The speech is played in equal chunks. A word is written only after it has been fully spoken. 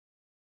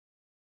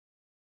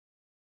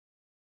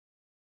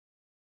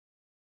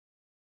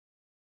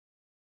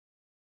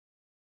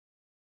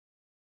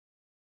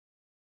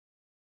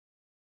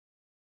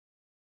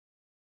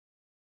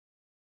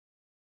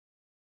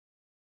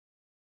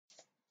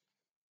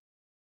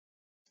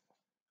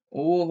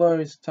All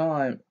those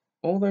time,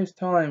 all those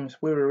times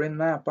we were in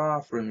that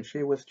bathroom,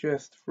 she was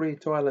just 3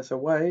 toilets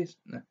away.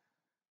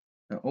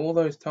 All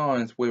those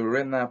times we were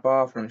in that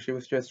bathroom, she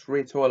was just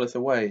 3 toilets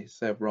away,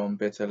 said Ron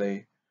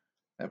bitterly,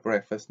 at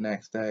breakfast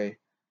next day.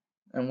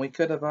 And we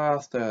could have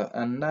asked her,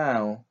 and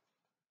now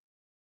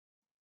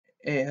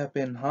it had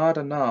been hard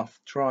enough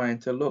trying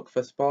to look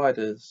for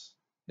spiders,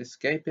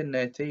 escaping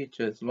their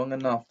teachers long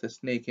enough to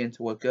sneak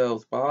into a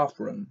girl's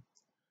bathroom.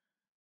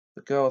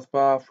 The girl's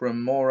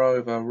bathroom,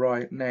 moreover,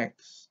 right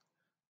next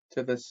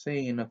to the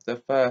scene of the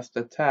first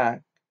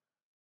attack,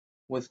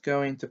 was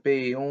going to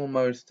be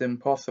almost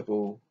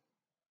impossible.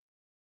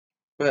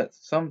 But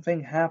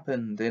something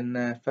happened in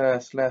their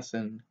first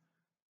lesson,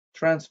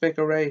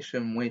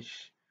 transfiguration,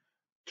 which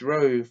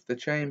drove the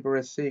Chamber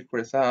of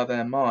Secrets out of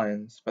their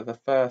minds for the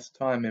first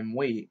time in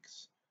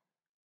weeks.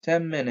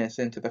 10 minutes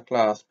into the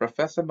class,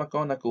 Professor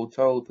McGonagall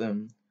told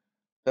them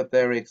that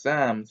their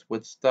exams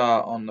would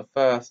start on the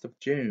 1st of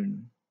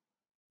June,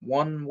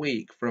 1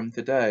 week from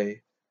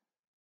today.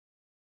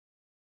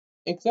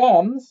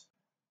 Exams?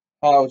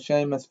 Howled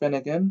Seamus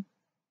Finnegan.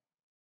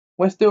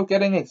 We're still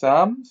getting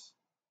exams?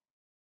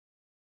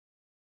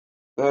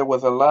 There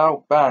was a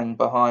loud bang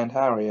behind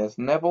Harry as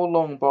Neville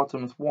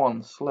Longbottom's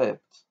wand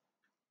slipped,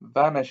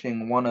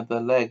 vanishing one of the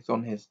legs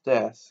on his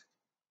desk.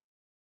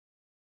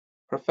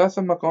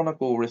 Professor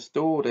McGonagall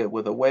restored it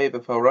with a wave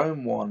of her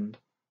own wand,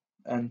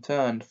 and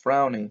turned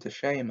frowning to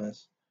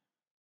Seamus.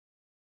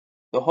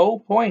 The whole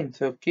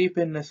point of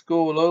keeping the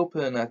school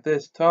open at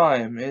this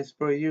time is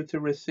for you to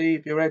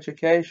receive your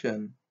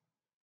education,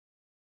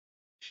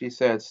 she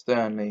said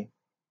sternly.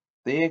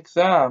 The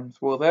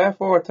exams will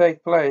therefore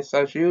take place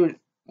as usual,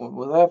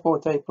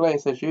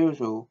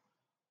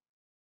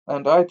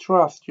 and I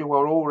trust you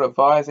are all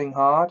revising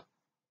hard.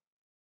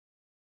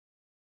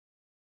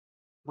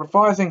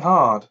 Revising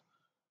hard!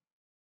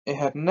 It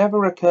had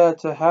never occurred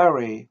to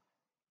Harry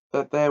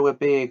that there would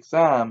be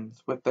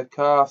exams with the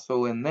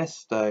castle in this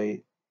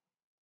state.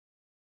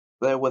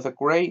 There was a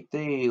great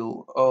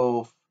deal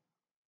of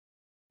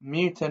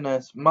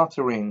mutinous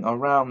muttering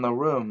around the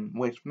room,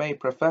 which made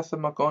Professor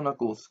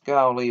McGonagall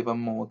scowl even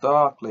more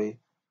darkly.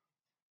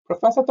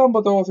 Professor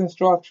Dumbledore's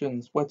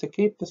instructions were to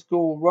keep the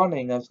school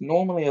running as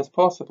normally as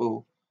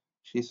possible,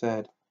 she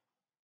said,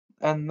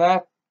 and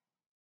that,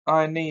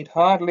 I need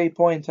hardly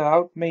point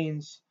out,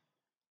 means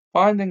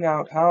finding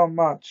out how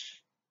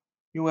much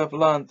you have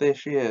learned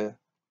this year.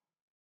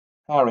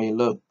 Harry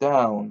looked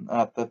down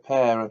at the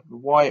pair of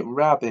white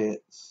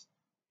rabbits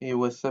he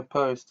was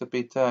supposed to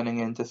be turning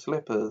into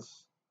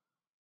slippers.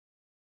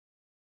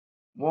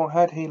 What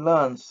had he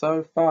learned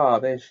so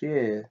far this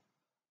year?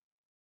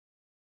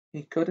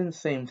 He couldn't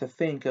seem to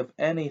think of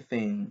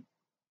anything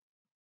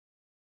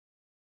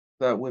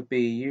that would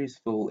be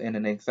useful in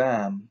an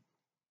exam.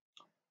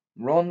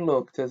 Ron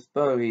looked as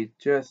though he'd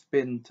just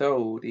been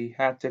told he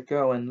had to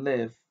go and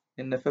live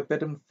in the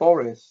Forbidden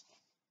Forest.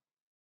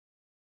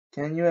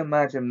 Can you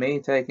imagine me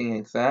taking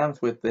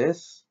exams with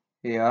this?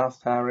 He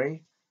asked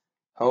Harry,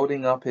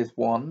 holding up his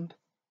wand,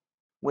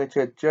 which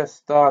had just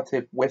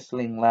started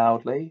whistling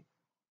loudly.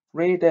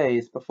 3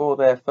 days before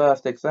their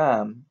first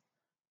exam,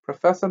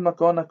 Professor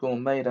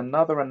McGonagall made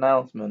another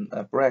announcement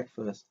at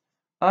breakfast.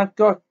 I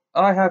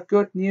have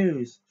good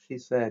news, she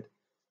said,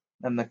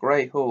 and the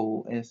great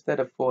hall, instead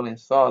of falling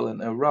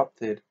silent,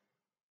 erupted.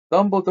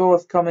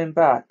 Dumbledore's coming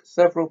back!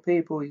 Several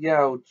people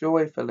yelled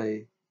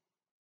joyfully.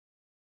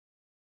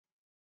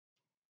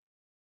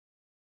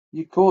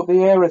 You caught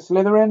the air at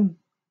Slytherin?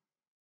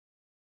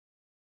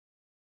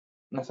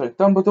 No, sorry,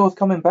 Dumbledore's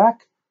coming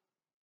back?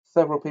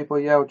 Several people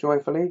yelled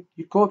joyfully.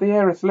 You caught the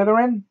air at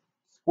Slytherin?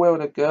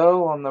 Squealed a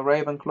girl on the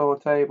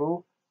Ravenclaw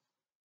table.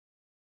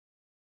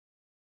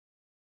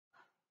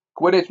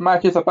 Quidditch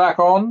matches are back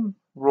on,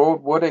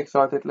 roared Wood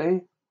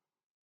excitedly.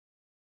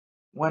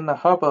 When the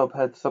hubbub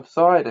had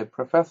subsided,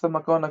 Professor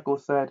McGonagall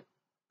said,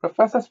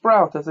 Professor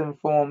Sprout has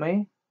informed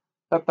me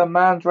that the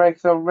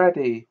mandrakes are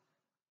ready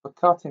for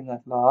cutting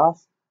at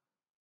last.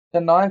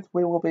 Tonight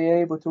we will be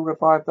able to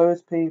revive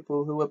those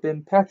people who have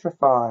been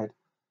petrified.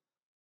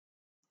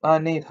 I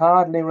need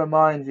hardly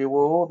remind you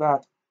all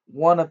that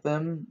one of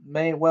them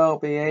may well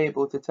be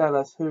able to tell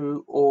us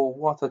who or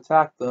what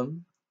attacked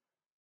them.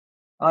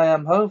 I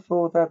am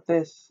hopeful that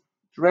this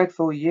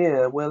dreadful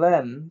year will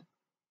end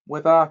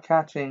with our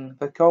catching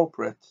the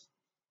culprits.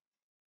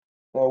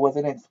 There was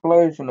an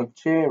explosion of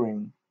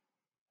cheering.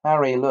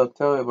 Harry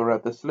looked over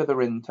at the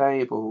Slytherin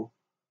table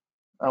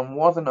and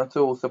wasn't at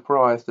all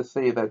surprised to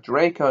see that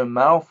Draco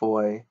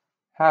Malfoy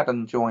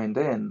hadn't joined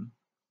in.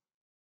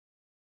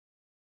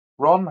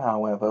 Ron,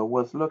 however,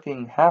 was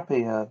looking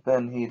happier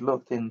than he'd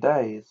looked in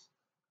days.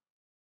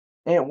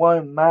 It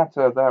won't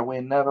matter that we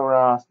never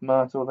asked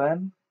Myrtle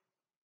then,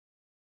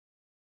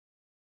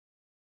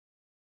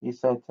 he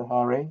said to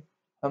Harry.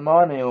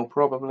 Hermione'll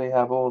probably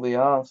have all the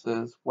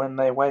answers when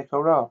they wake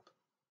her up.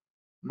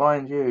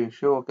 Mind you,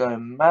 she'll go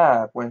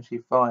mad when she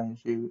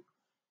finds you,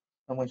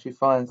 and when she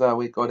finds out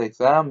we got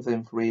exams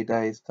in 3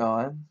 days'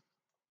 time.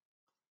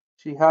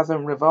 She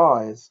hasn't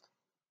revised.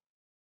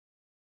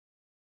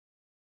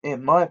 It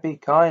might be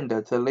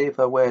kinder to leave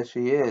her where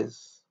she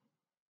is,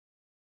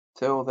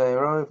 till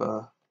they're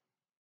over.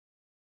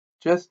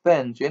 Just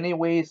then Ginny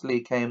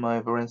Weasley came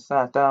over and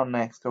sat down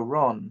next to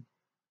Ron.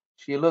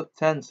 She looked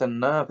tense and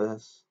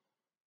nervous,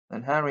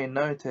 and Harry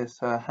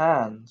noticed her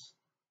hands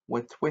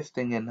were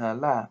twisting in her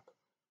lap.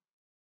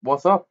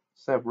 "What's up?"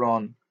 said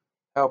Ron,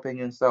 helping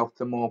himself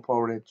to more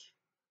porridge.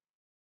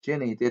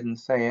 Ginny didn't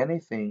say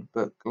anything,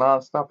 but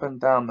glanced up and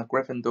down the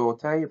Gryffindor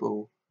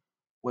table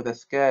with a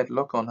scared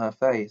look on her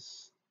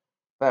face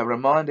that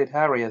reminded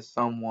Harry of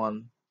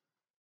someone,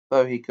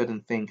 though he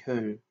couldn't think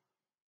who.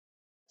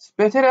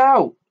 "Spit it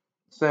out!"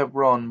 said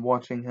Ron,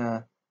 watching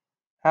her.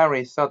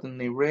 Harry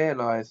suddenly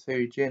realized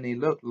who Ginny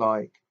looked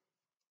like.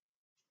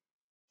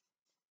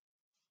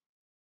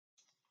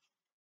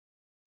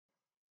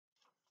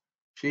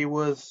 She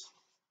was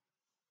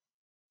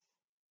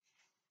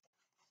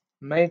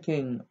she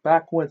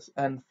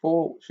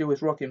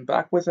was rocking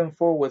backwards and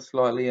forwards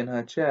slightly in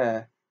her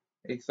chair,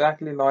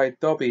 exactly like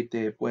Dobby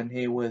did when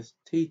he was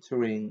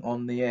teetering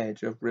on the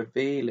edge of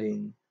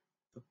revealing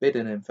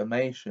forbidden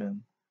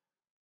information.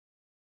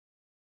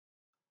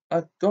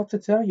 "I've got to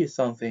tell you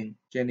something,"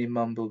 Ginny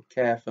mumbled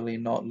carefully,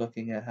 not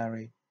looking at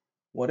Harry.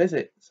 "What is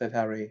it?" said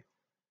Harry.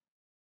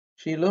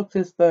 She looked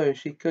as though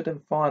she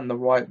couldn't find the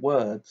right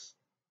words.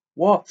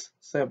 "What?"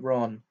 said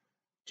Ron.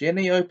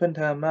 Ginny opened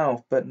her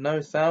mouth, but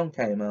no sound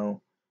came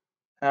out.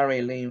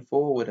 Harry leaned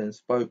forward and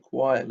spoke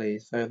quietly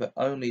so that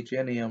only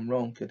Ginny and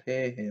Ron could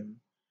hear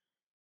him.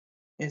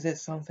 "Is it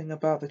something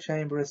about the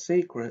Chamber of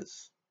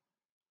Secrets?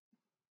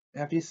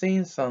 Have you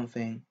seen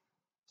something?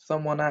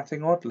 Someone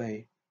acting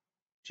oddly?"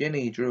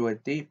 Ginny drew a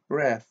deep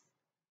breath,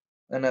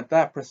 and at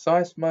that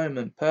precise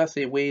moment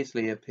Percy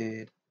Weasley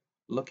appeared,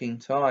 looking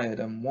tired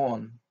and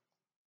wan.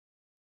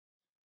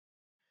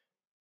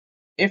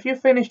 "If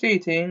you've finished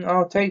eating,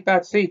 I'll take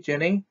that seat,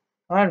 Ginny.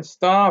 I'm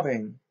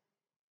starving.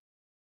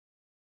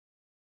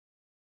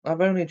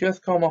 I've only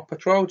just come off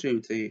patrol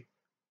duty."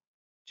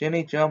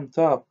 Ginny jumped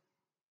up,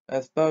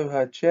 as though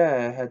her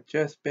chair had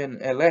just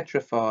been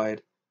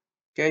electrified,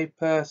 gave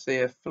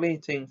Percy a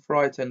fleeting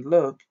frightened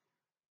look,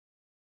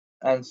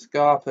 and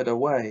scarpered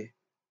away.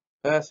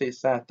 Percy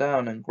sat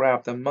down and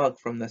grabbed a mug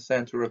from the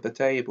center of the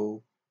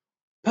table.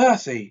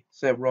 "Percy!"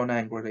 said Ron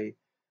angrily.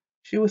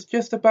 "She was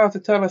just about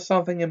to tell us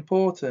something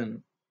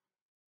important."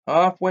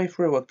 Halfway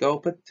through a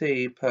gulp of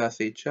tea,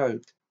 Percy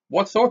choked.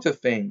 "What sort of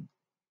thing?"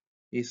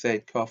 he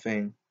said,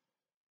 coughing.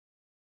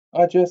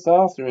 "I just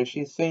asked her if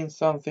she's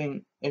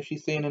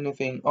seen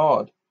anything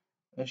odd,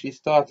 and she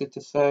started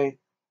to say—"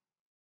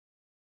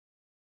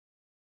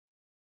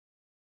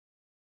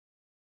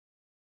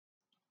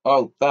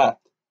 "Oh,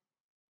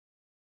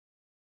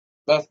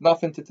 that's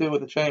nothing to do with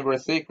the Chamber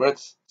of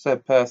Secrets,"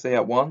 said Percy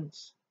at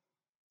once.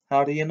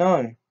 "How do you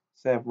know?"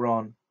 said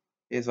Ron,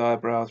 his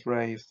eyebrows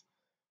raised.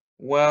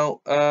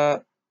 "Well,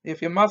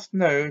 if you must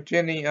know,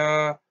 Ginny,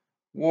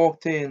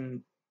 walked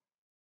in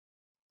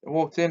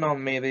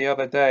on me the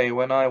other day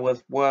when I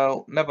was,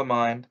 well, never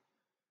mind.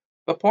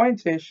 The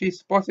point is, she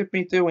spotted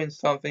me doing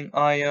something.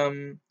 I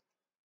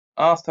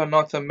asked her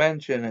not to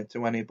mention it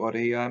to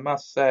anybody. I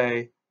must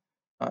say,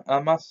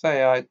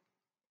 I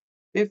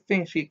did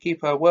think she'd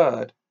keep her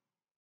word.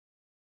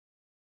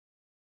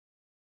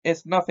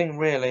 It's nothing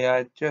really,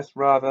 I'd just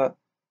rather—"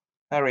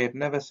 Harry had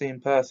never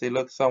seen Percy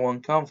look so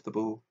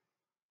uncomfortable.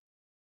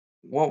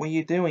 "What were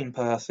you doing,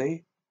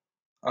 Percy?"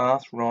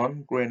 asked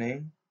Ron,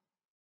 grinning.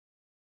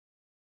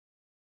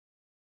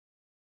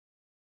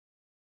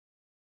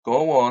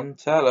 "Go on,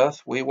 tell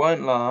us, we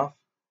won't laugh."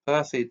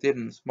 Percy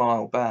didn't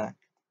smile back.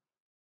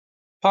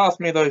 "Pass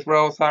me those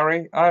rolls,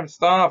 Harry, I'm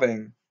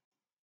starving."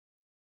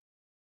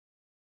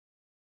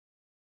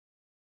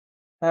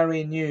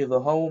 Harry knew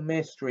the whole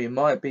mystery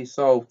might be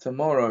solved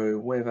tomorrow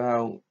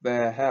without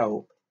their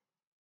help,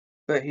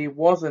 but he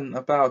wasn't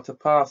about to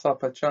pass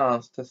up a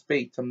chance to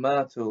speak to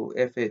Myrtle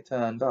if it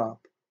turned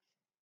up.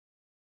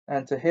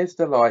 And to his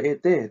delight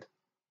it did.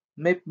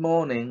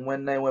 Mid-morning,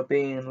 when they were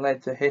being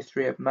led to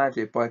History of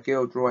Magic by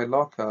Gilderoy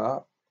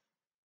Lockhart,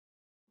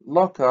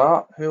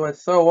 who had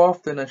so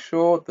often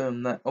assured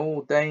them that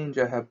all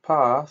danger had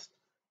passed,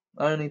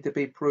 only to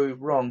be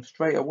proved wrong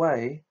straight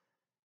away,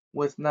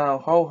 was now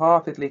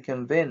wholeheartedly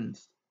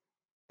convinced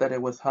that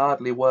it was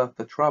hardly worth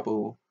the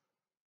trouble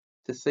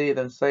to see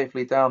them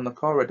safely down the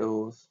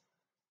corridors.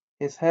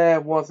 His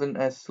hair wasn't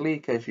as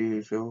sleek as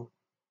usual.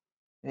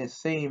 It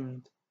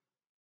seemed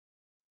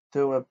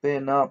to have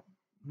been up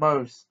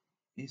most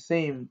he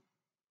seemed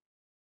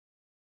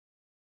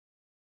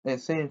It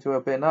seemed to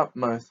have been up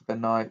most of the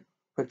night,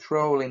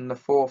 patrolling the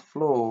fourth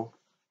floor.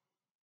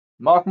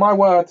 "Mark my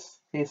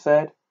words," he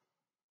said,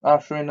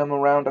 ushering them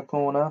around a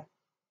corner.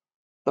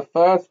 "The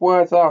first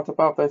words out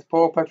about those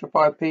poor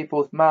petrified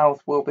people's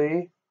mouths will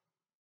be,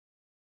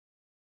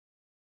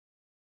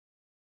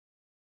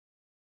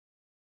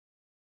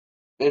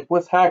 'It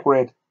was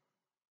Hagrid.'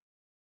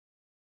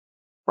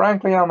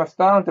 Frankly, I'm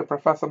astounded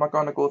Professor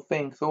McGonagall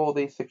thinks all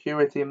these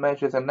security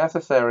measures are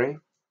necessary."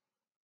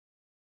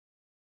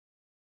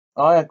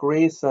 "I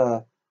agree,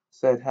 sir,"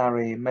 said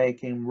Harry,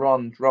 making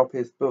Ron drop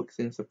his books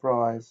in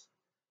surprise.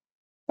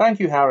 "Thank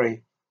you,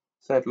 Harry,"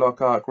 said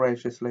Lockhart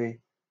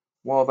graciously,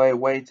 while they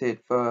waited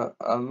for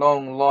a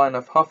long line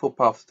of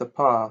Hufflepuffs to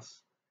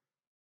pass.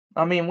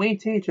 "I mean, we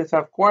teachers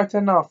have quite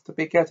enough to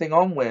be getting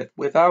on with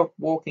without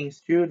walking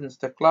students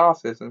to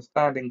classes and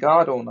standing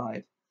guard all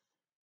night."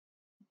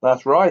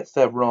 "That's right,"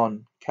 said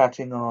Ron,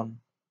 catching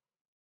on.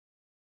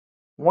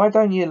 "Why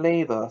don't you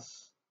leave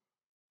us?"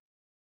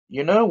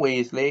 "You know,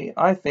 Weasley,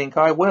 I think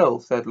I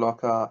will," said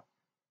Lockhart.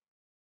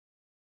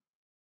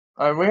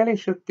 "I really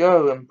should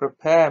go and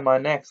prepare my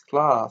next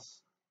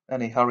class,"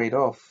 and he hurried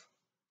off.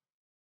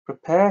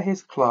 "Prepare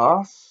his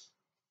class?"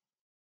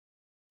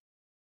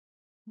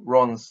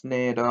 Ron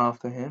sneered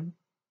after him.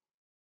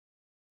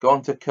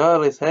 "Gone to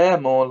curl his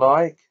hair, more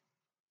like."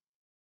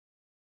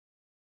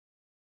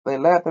 They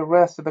let the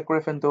rest of the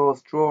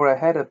Gryffindors draw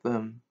ahead of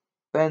them,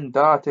 then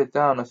darted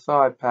down a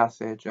side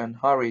passage and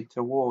hurried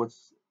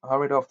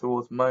off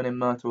towards Moaning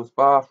Myrtle's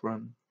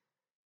bathroom.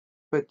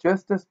 But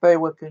just as they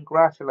were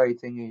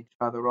congratulating each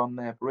other on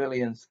their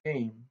brilliant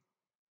scheme,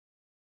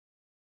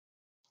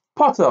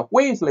 "Potter!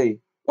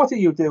 Weasley! What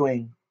are you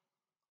doing?"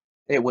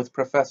 It was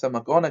Professor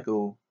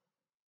McGonagall.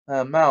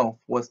 Her mouth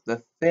was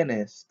the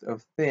thinnest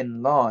of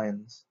thin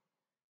lines.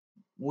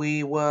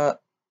 We were,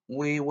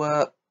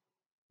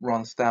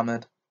 Ron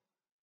stammered.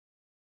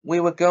 "We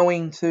were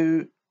going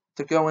to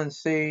go and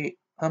see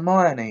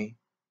Hermione,"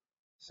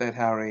 said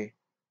Harry.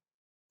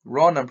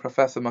 Ron and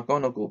Professor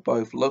McGonagall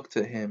both looked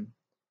at him.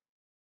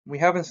 "We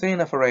haven't seen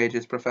her for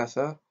ages,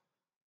 Professor,"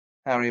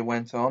 Harry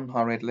went on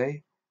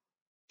hurriedly,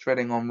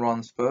 treading on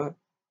Ron's foot,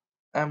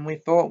 "and we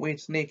thought we'd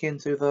sneak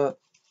into the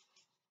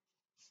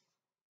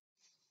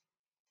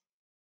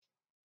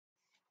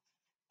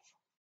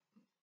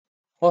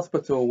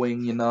hospital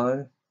wing, you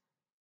know,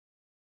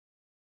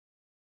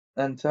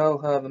 and tell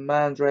her the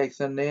mandrakes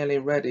are nearly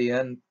ready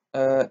and,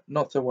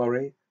 not to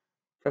worry."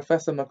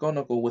 Professor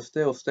McGonagall was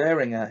still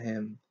staring at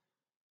him,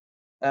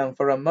 and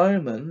for a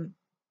moment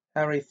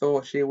Harry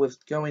thought she was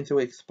going to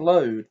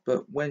explode,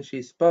 but when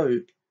she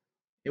spoke,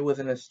 it was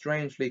in a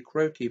strangely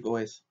croaky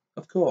voice.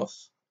 "Of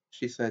course,"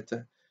 she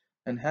said,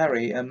 and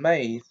Harry,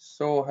 amazed,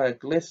 saw a tear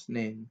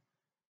glistening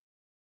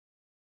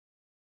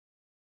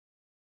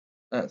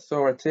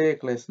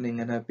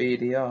in her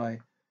beady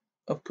eye.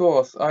 "Of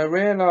course, I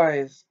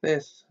realize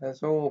this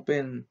has all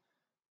been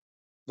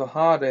the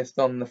hardest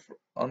on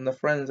the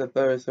friends of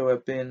those who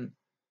have been—"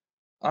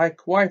 "I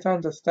quite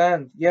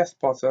understand. Yes,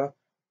 Potter.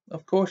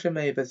 Of course you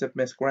may visit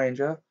Miss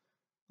Granger.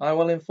 I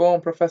will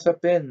inform Professor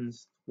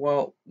Binns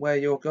where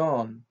you're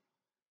gone.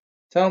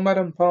 Tell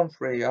Madame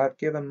Pomfrey I've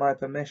given my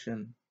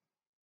permission."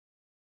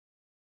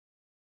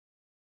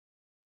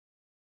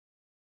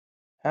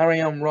 Harry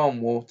and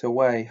Ron walked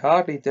away,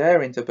 hardly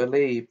daring to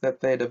believe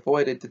that they'd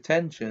avoided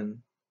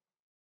detention.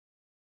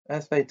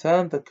 As they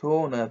turned the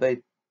corner,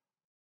 they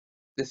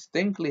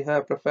distinctly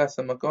heard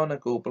Professor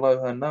McGonagall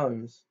blow her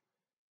nose.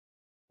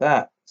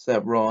 "That,"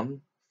 said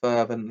Ron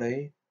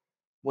fervently,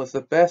 "was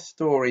the best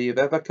story you've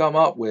ever come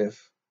up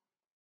with."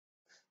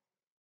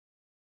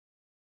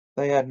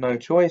 They had no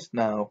choice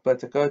now but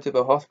to go to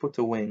the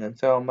hospital wing and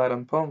tell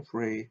Madame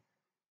Pomfrey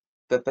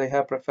that they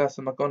had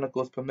Professor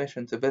McGonagall's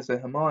permission to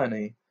visit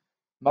Hermione.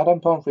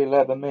 Madame Pomfrey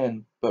let them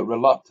in, but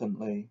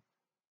reluctantly.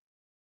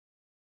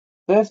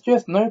 "There's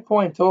just no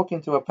point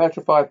talking to a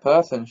petrified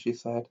person," she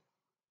said.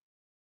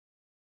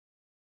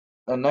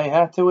 And they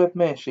had to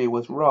admit she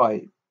was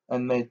right,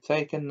 and they'd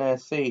taken their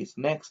seats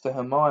next to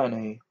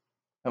Hermione.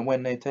 And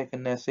when they'd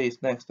taken their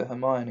seats next to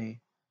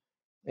Hermione,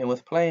 it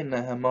was plain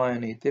that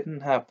Hermione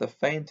didn't have the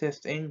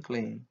faintest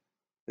inkling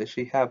that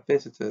she had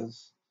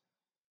visitors,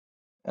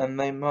 and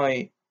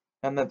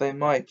that they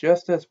might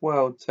just as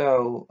well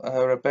tell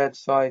her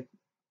bedside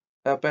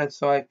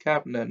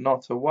cabinet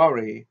not to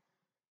worry,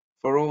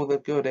 for all the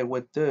good it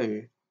would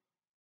do.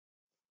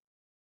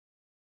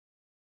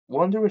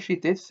 "Wonder if she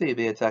did see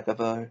the attacker,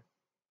 though,"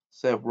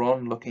 said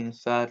Ron, looking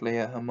sadly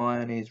at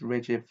Hermione's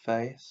rigid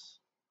face.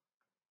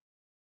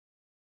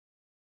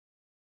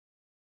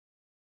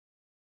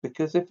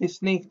 "Because if he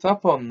sneaked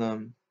up on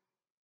them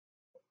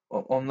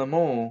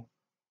all,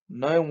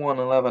 no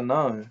one'll ever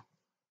know."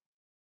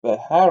 But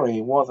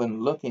Harry wasn't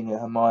looking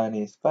at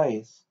Hermione's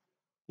face.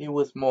 He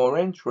was more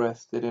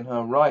interested in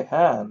her right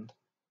hand.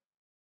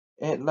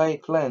 It lay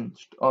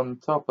clenched on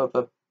top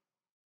of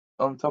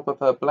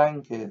her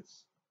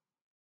blankets,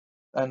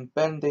 and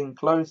bending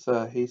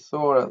closer, he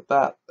saw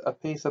that a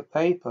piece of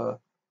paper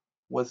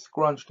was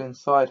scrunched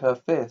inside her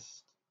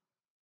fist.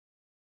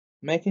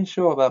 Making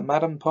sure that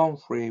Madame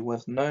Pomfrey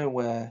was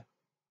nowhere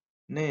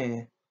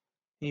near,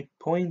 he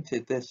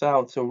pointed this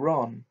out to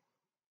Ron.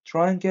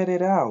 "Try and get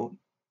it out,"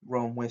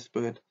 Ron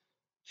whispered,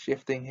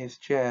 shifting his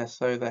chair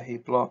so that he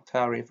blocked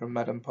Harry from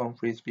Madame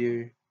Pomfrey's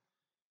view.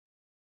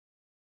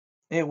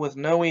 It was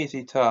no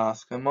easy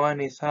task.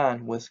 Hermione's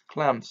hand was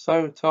clamped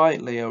so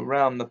tightly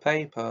around the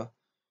paper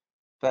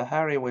that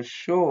Harry was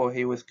sure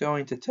he was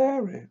going to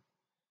tear it.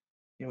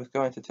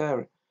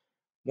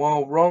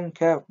 While Ron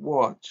kept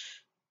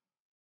watch,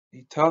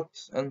 he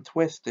tugged and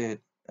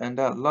twisted, and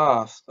at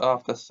last,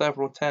 after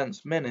several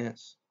tense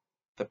minutes,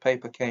 the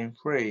paper came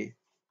free.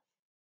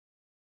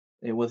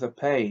 It was a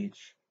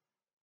page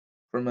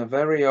from a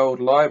very old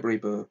library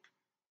book.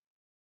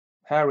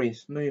 Harry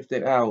smoothed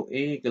it out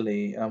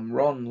eagerly and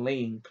Ron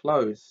leaned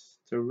close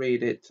to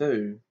read it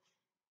too.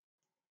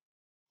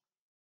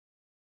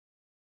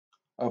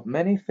 Of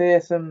many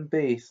fearsome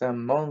beasts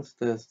and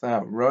monsters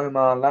that roam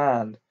our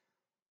land,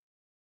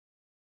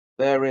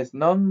 there is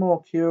none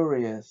more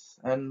curious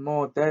and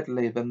more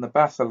deadly than the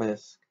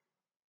basilisk,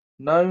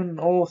 known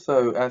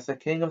also as the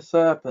king of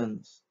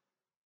serpents.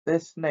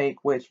 This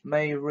snake, which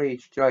may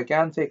reach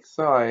gigantic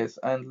size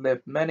and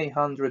live many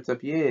hundreds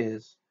of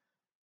years,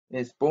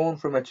 is born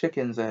from a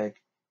chicken's egg,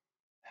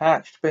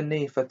 hatched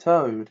beneath a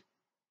toad.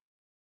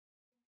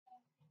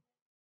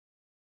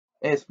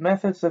 Its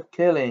methods of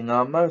killing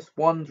are most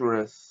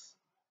wondrous,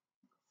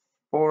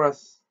 for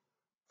us.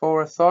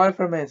 For aside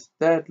from its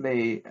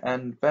deadly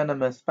and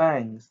venomous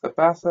fangs, the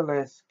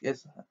basilisk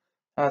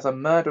has a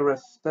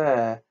murderous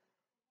stare,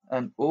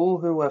 and all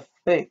who are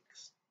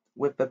fixed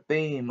with the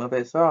beam of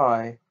its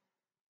eye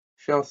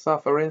shall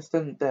suffer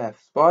instant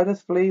death.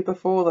 Spiders flee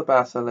before the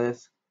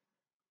basilisk,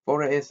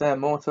 for it is their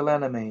mortal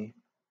enemy,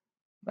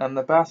 and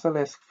the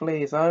basilisk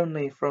flees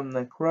only from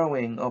the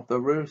crowing of the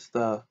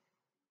rooster,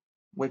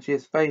 which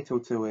is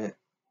fatal to it.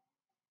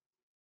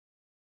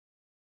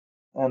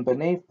 And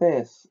beneath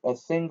this, a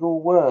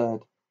single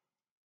word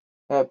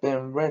had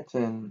been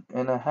written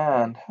in a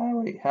hand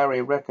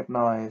Harry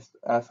recognized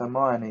as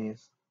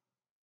Hermione's.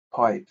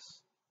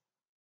 Pipes.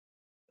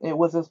 It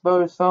was as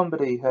though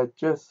somebody had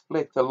just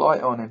flicked a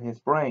light on in his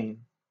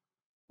brain.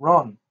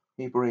 Ron,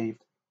 he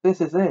breathed, this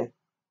is it.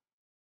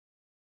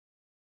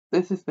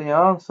 This is the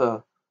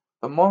answer.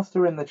 The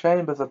monster in the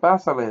chamber's a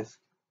basilisk.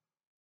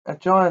 A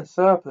giant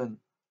serpent.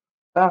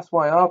 That's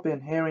why I've been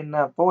hearing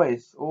that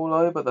voice all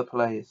over the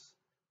place,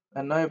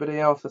 and nobody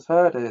else has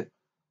heard it.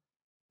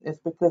 It's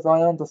because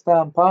I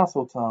understand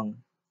parcel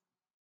tongue.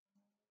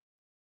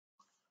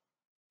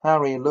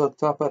 Harry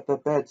looked up at the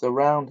beds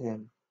around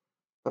him.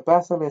 The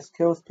basilisk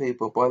kills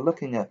people by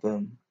looking at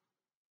them,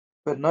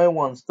 but no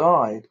one's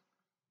died,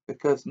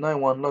 because no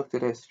one looked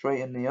at it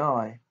straight in the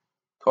eye.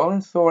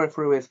 Colin saw it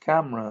through his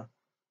camera.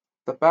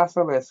 The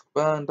basilisk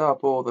burned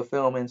up all the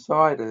film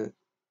inside it,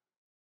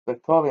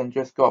 but Colin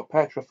just got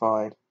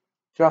petrified.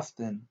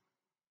 Justin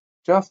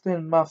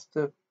must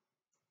have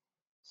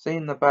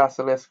seen the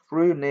basilisk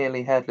through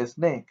nearly headless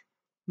Nick.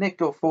 Nick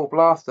got full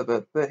blast of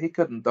it, but he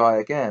couldn't die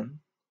again.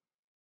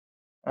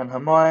 And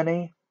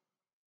Hermione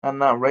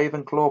and that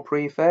Ravenclaw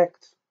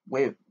prefect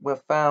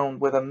were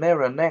found with a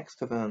mirror next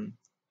to them.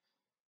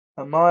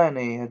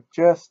 Hermione had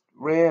just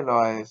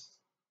realized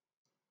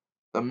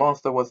the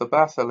monster was a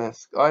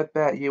basilisk. I'd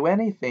bet you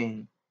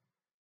anything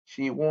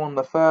she warned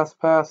the first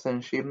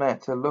person she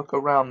met to look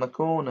around the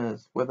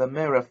corners with a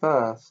mirror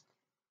first.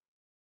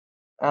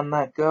 And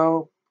that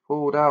girl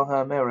pulled out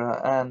her mirror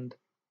and...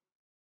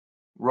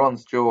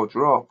 Ron's jaw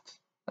dropped.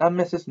 And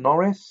Mrs.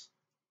 Norris?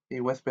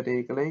 He whispered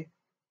eagerly.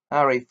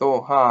 Harry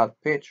thought hard,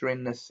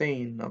 picturing the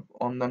scene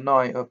on the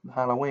night of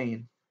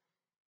Halloween.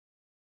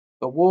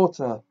 The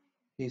water,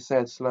 he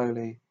said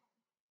slowly.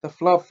 The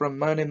flood from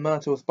Moaning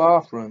Myrtle's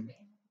bathroom.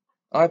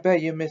 I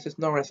bet you Mrs.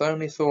 Norris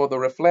only saw the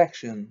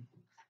reflection.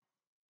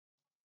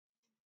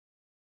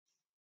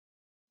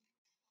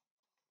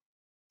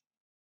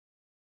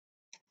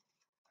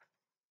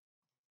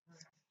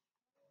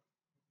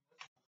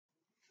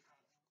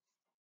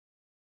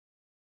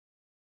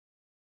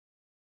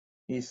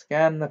 He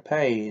scanned the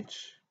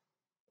page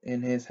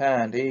in his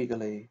hand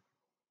eagerly.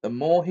 The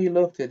more he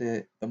looked at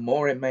it, the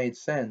more it made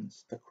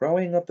sense. The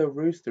crowing of the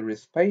rooster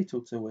is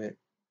fatal to it,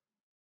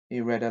 he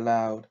read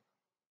aloud.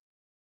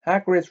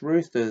 Hagrid's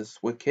roosters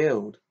were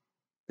killed.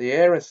 The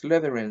heir of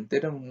Slytherin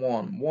didn't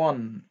want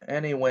one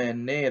anywhere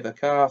near the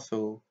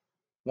castle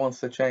once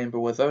the chamber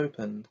was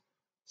opened.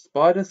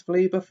 Spiders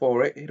flee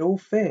before it, it all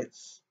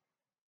fits.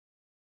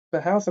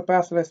 But how's the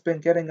basilisk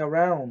been getting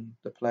around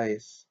the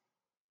place?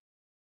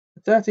 A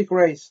dirty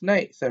grey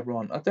snake, said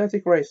Ron. A dirty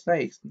grey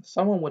snake.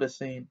 Someone would have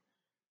seen.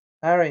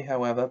 Harry,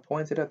 however,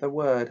 pointed at the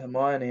word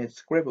Hermione had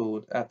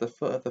scribbled at the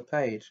foot of the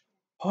page.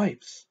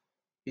 Pipes,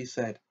 he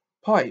said.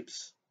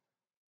 Pipes.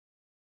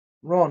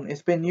 Ron,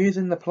 it's been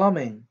using the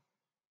plumbing.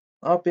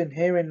 I've been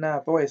hearing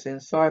that voice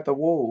inside the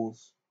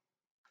walls.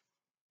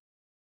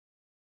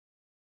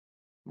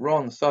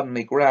 Ron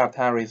suddenly grabbed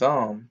Harry's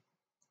arm.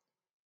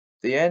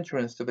 The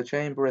entrance to the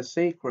Chamber of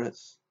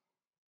Secrets.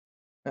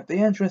 At the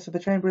entrance to the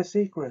Chamber of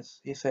Secrets,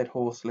 he said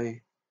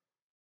hoarsely.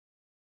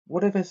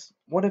 What if it's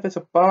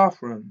a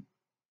bathroom?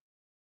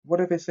 What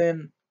if it's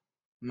in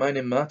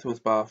Moaning Myrtle's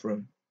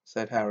bathroom?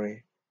 Said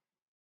Harry.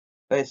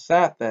 They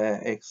sat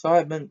there,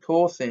 excitement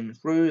coursing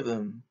through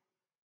them,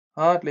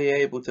 hardly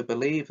able to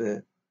believe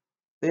it.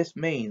 This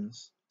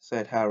means,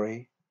 said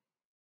Harry,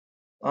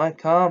 I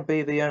can't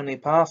be the only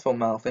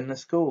Parselmouth in the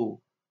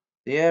school.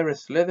 The heir of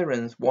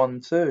Slytherin's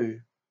one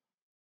too.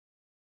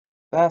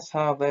 That's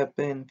how they've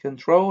been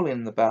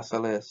controlling the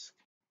basilisk.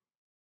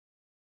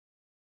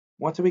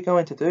 What are we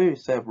going to do?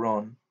 Said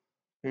Ron,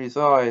 whose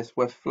eyes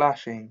were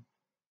flashing.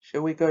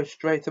 Shall we go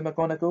straight to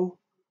McGonagall?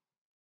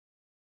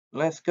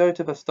 Let's go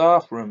to the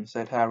staff room,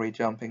 said Harry,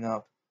 jumping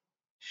up.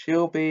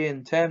 She'll be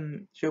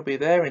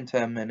there in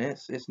 10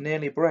 minutes. It's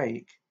nearly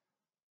break.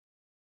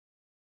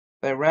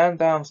 They ran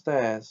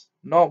downstairs,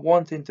 not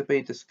wanting to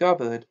be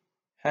discovered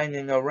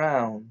hanging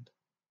around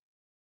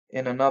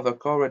in another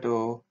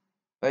corridor.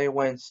 They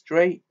went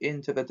straight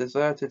into the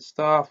deserted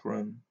staff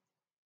room.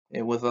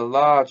 It was a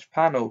large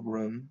paneled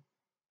room,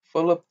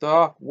 full of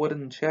dark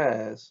wooden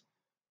chairs.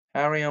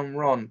 Harry and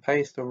Ron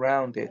paced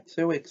around it,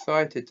 too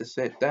excited to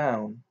sit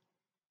down.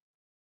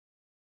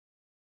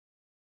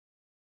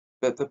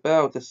 But the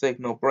bell to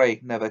signal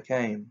break never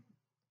came.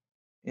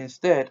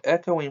 Instead,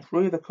 echoing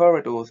through the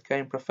corridors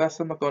came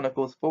Professor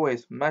McGonagall's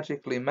voice,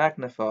 magically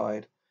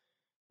magnified.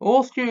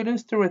 All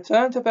students to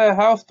return to their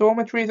house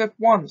dormitories at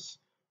once.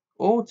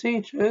 All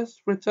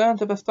teachers return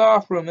to the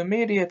staff room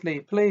immediately,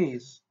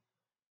 please.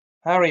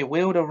 Harry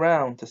wheeled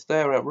around to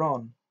stare at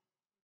Ron.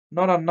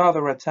 Not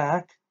another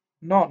attack.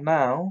 Not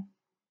now.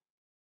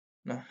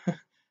 No,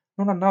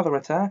 not another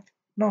attack.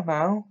 Not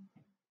now.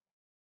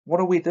 What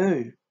do we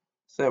do?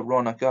 Said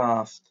Ron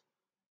aghast.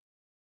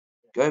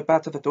 Go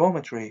back to the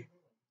dormitory.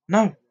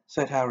 No,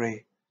 said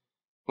Harry,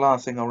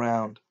 glancing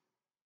around.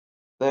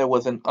 There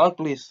was an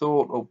ugly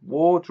sort of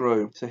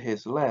wardrobe to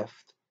his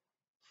left,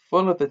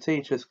 full of the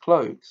teachers'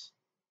 cloaks.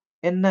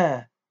 In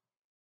there.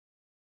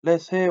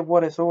 Let's hear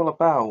what it's all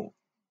about.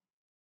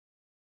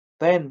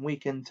 Then we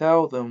can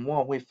tell them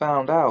what we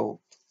found out.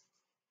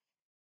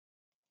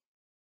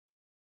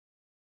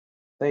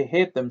 They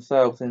hid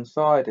themselves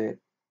inside it,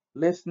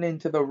 listening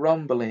to the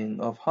rumbling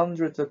of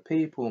hundreds of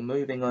people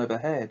moving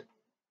overhead,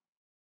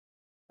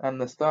 and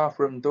the staff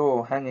room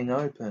door hanging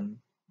open.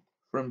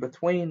 From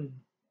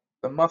between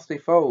the musty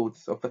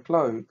folds of the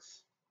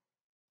cloaks,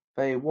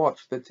 they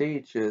watched the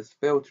teachers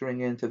filtering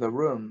into the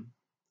room.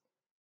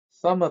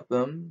 Some of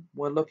them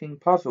were looking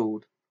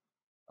puzzled,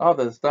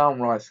 others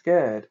downright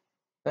scared.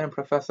 Then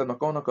Professor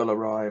McGonagall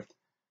arrived.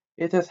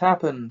 It has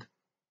happened,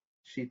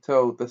 she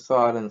told the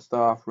silent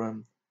staff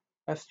room.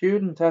 A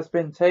student has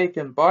been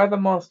taken by the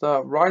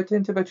monster right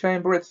into the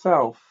chamber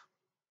itself.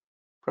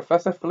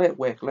 Professor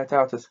Flitwick let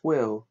out a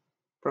squeal.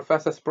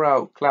 Professor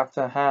Sprout clapped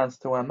her hands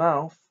to her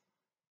mouth.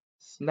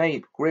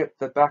 Snape gripped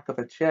the back of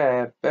a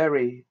chair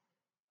very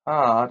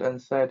hard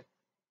and said,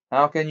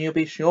 How can you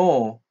be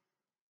sure?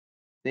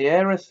 The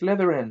heir is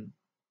Slytherin,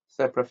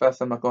 said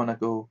Professor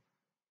McGonagall,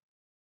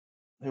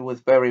 who was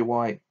very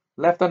white.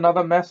 Left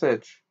another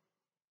message,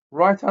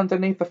 right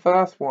underneath the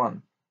first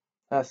one.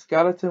 Her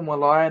skeleton will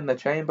lie in the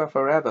chamber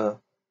forever.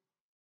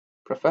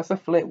 Professor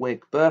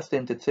Flitwick burst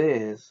into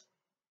tears.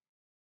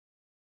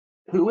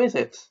 Who is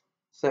it?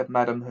 Said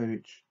Madam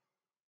Hooch,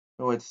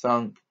 who had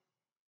sunk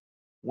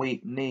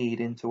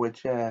weak-kneed into a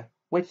chair.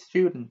 Which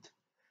student?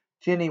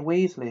 Ginny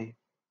Weasley,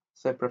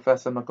 said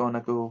Professor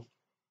McGonagall.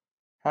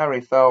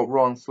 Harry felt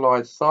Ron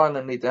slide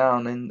silently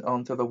down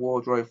onto the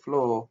wardrobe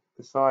floor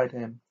beside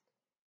him.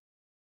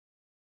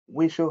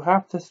 We shall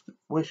have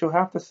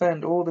to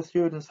send all the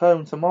students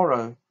home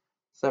tomorrow,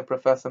 said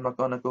Professor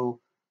McGonagall.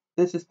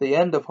 This is the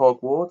end of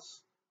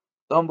Hogwarts.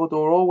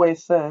 Dumbledore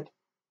always said.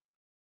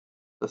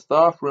 The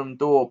staff room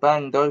door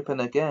banged open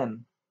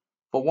again.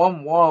 For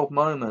one wild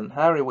moment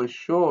Harry was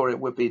sure it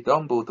would be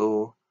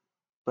Dumbledore,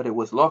 but it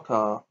was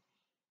Lockhart,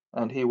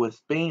 and he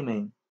was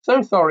beaming.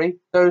 So sorry,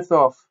 dozed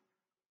off.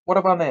 What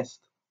have I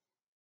missed?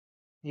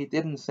 He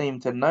didn't seem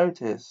to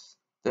notice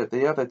that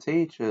the other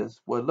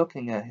teachers were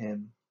looking at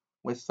him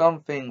with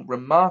something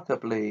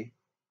remarkably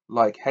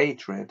like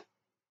hatred.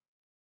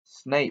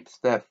 Snape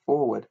stepped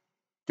forward.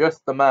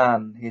 Just the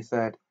man, he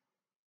said.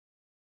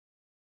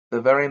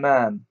 The very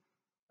man.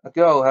 A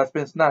girl has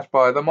been snatched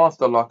by the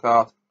monster,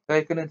 Lockhart,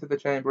 taken into the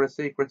Chamber of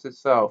Secrets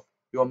itself.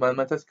 Your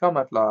moment has come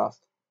at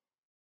last.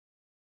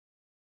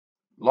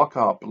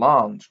 Lockhart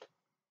blanched.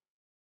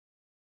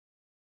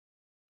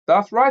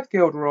 That's right,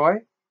 Gilderoy,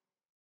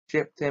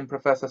 chipped in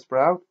Professor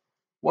Sprout.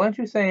 Weren't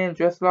you saying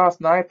just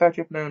last night that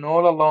you've known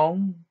all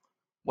along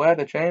where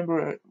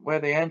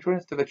the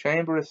entrance to the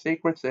Chamber of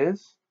Secrets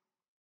is?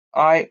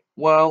 I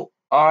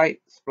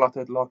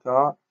spluttered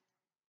Lockhart.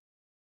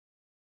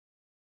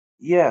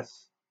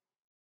 Yes.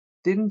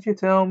 Didn't you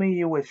tell me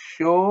you were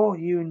sure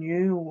you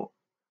knew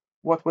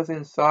what was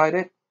inside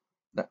it?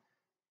 No.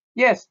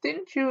 Yes,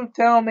 didn't you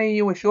tell me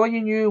you were sure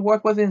you knew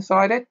what was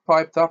inside it?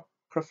 Piped up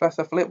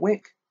Professor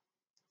Flitwick.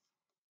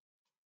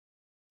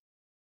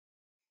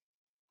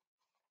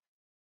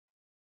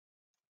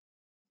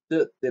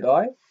 Did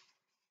I?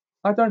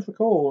 I don't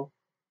recall.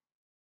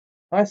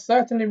 I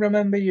certainly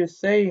remember you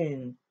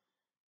saying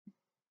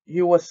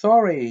you were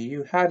sorry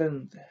you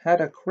hadn't had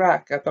a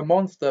crack at the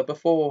monster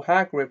before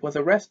Hagrid was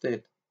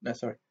arrested. No,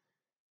 sorry.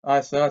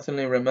 I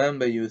certainly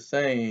remember you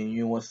saying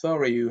you were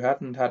sorry you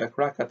hadn't had a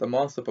crack at the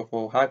monster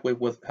before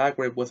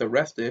Hagrid was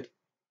arrested,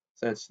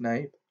 said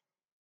Snape.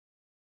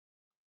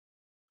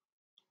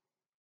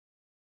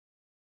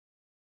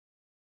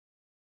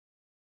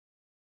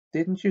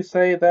 Didn't you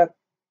say that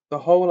the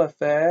whole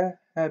affair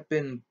had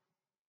been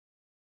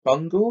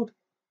bungled,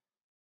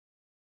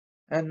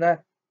 and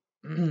that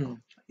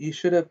you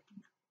should have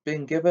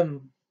been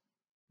given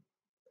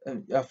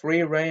a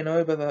free rein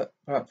over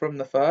from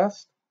the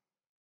first?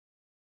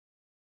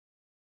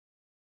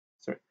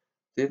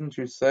 Didn't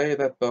you say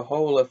that the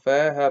whole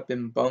affair had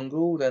been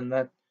bungled and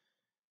that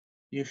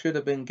you should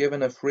have been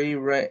given a free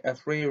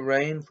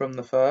rein from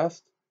the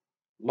first?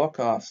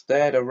 Lockhart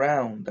stared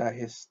around at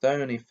his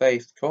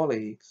stony-faced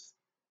colleagues.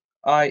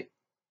 I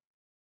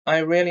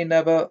really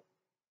never.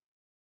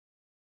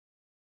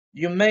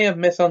 You may have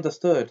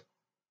misunderstood.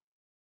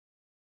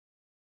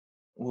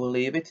 We'll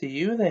leave it to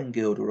you then,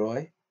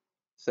 Gilderoy,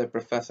 said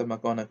Professor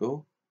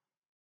McGonagall.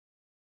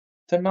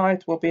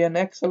 Tonight will be an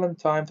excellent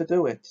time to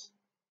do it.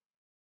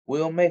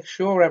 We'll make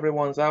sure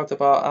everyone's out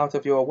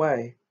of your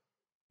way.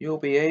 You'll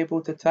be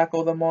able to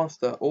tackle the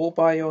monster all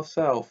by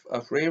yourself,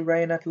 a free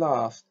rein at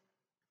last.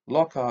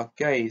 Lockhart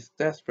gazed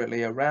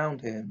desperately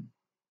around him,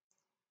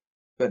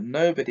 but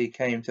nobody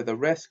came to the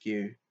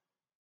rescue.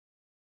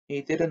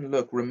 He didn't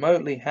look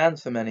remotely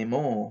handsome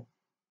anymore.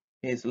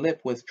 His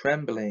lip was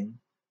trembling,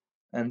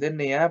 and in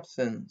the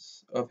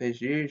absence of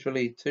his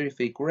usually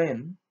toothy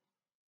grin,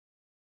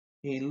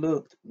 he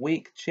looked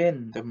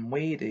weak-chinned and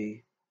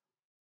weedy.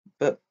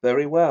 But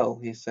very well,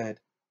 he said.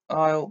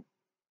 I'll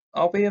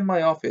be in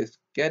my office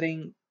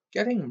getting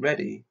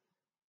ready.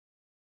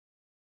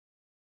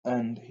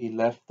 And he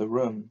left the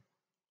room.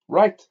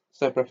 Right,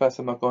 said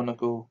Professor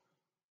McGonagall,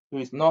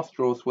 whose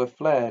nostrils were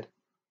flared.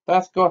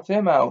 That's got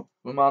him out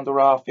from under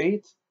our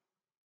feet.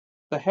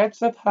 The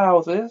heads of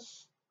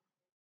houses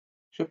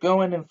should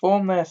go and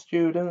inform their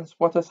students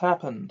what has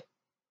happened.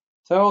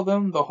 Tell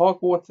them the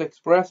Hogwarts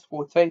Express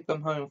will take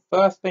them home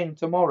first thing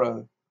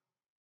tomorrow.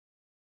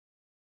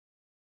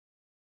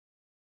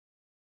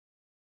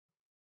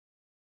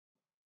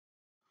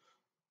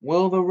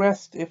 Will the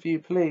rest, if you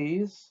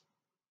please,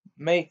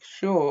 make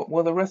sure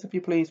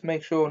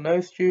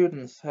no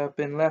students have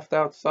been left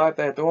outside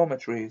their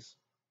dormitories?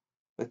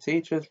 The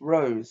teachers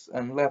rose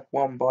and left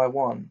one by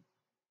one.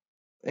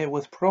 It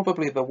was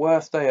probably the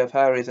worst day of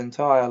Harry's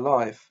entire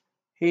life.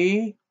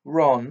 He,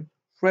 Ron,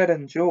 Fred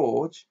and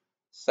George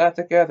sat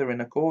together in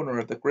a corner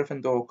of the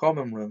Gryffindor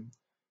common room,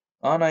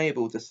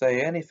 unable to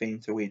say anything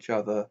to each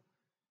other.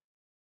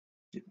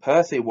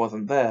 Percy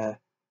wasn't there.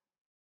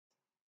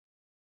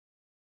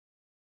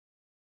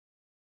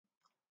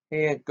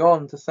 He had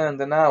gone to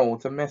send an owl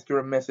to Mr.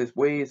 and Mrs.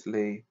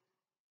 Weasley,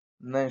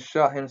 and then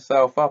shut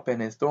himself up in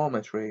his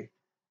dormitory.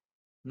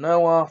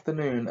 No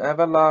afternoon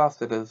ever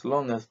lasted as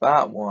long as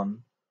that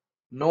one,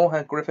 nor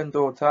had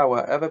Gryffindor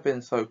Tower ever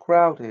been so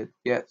crowded,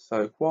 yet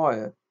so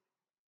quiet.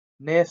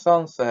 Near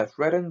sunset,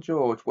 Fred and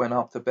George went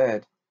up to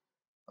bed,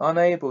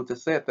 unable to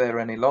sit there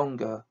any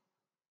longer.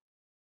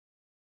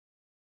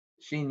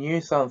 She knew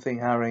something,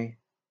 Harry,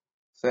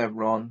 said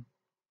Ron,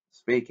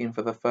 speaking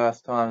for the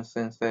first time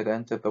since they'd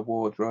entered the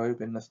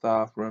wardrobe in the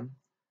staff room.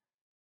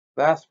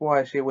 That's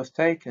why she was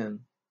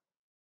taken.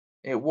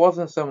 It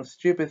wasn't some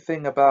stupid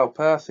thing about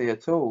Percy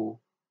at all.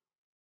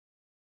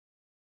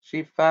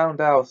 She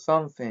found out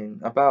something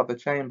about the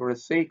Chamber of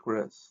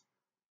Secrets.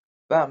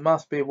 That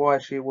must be why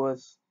she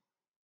was.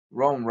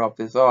 Ron rubbed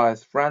his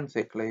eyes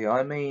frantically.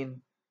 I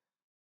mean,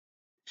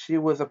 she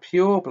was a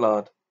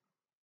pureblood.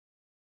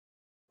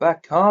 There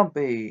can't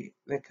be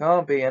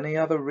any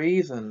other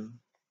reason.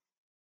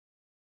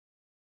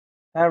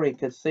 Harry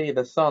could see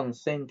the sun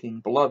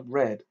sinking blood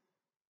red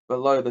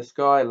below the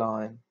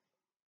skyline.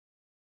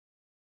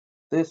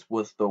 This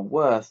was the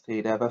worst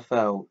he'd ever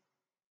felt.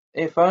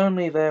 If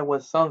only there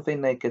was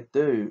something they could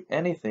do,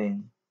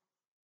 anything.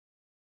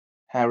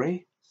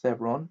 Harry,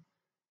 said Ron,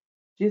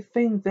 do you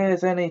think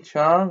there's any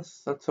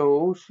chance at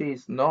all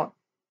she's not,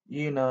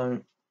 you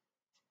know?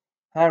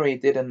 Harry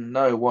didn't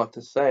know what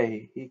to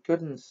say. He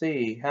couldn't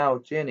see how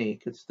Ginny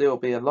could still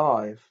be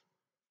alive.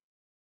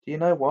 Do you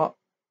know what?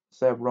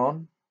 Said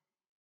Ron.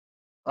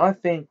 I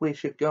think we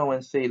should go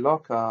and see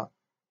Lockhart.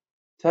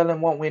 Tell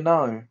him what we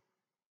know.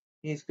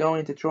 He's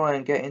going to try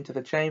and get into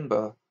the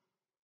chamber.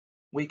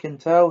 We can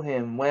tell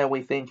him where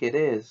we think it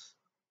is,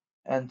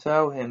 and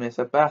tell him it's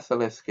a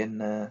basilisk in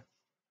there.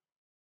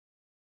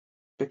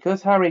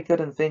 Because Harry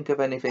couldn't think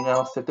of anything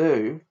else to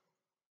do,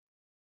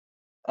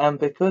 and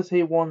because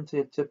he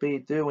wanted to be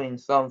doing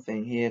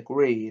something, he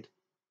agreed.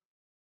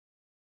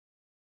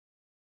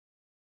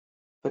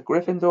 The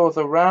Gryffindors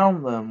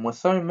around them were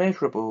so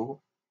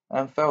miserable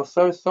and felt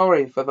so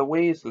sorry for the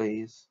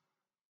Weasleys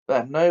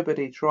that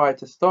nobody tried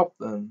to stop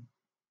them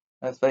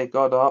as they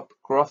got up,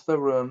 crossed the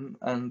room,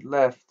 and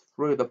left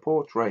through the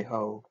portrait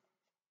hole.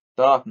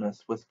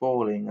 Darkness was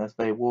falling as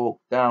they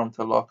walked down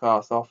to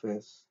Lockhart's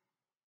office.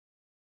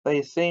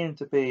 There seemed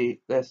to be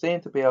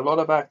a lot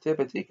of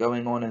activity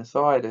going on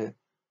inside it.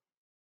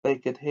 They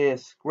could hear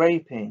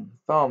scraping,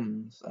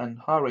 thumbs, and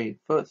hurried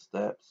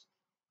footsteps.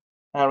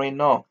 Harry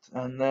knocked,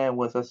 and there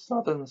was a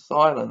sudden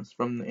silence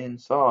from the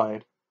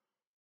inside.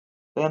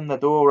 Then the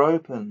door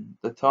opened,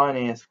 the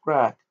tiniest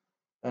crack,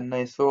 and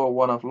they saw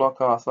one of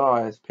Lockhart's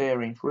eyes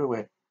peering through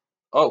it.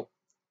 "Oh,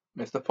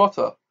 Mr.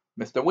 Potter,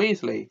 Mr.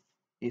 Weasley,"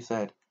 he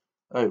said,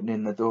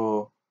 opening the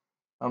door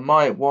a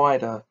mite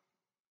wider.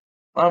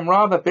 "I'm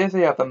rather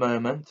busy at the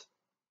moment.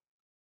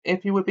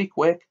 If you would be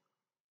quick.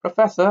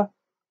 Professor,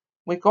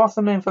 we got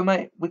some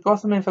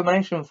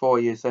information for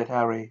you," said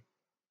Harry.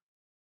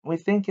 "We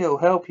think it'll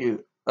help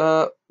you.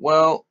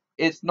 Well,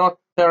 it's not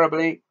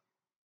terribly.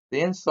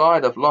 The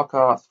inside of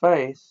Lockhart's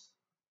face,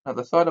 at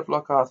the side of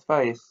Lockhart's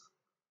face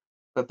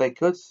that they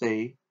could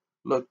see,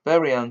 looked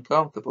very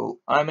uncomfortable.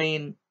 I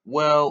mean,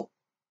 well,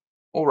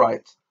 all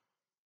right.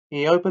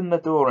 He opened the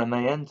door and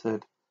they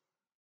entered.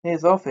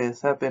 His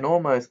office had been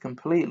almost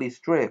completely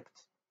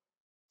stripped.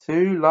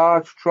 Two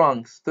large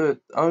trunks stood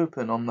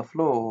open on the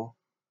floor.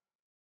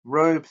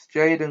 Robes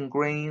jaden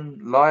green,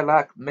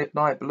 lilac,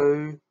 midnight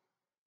blue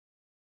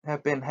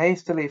had been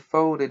hastily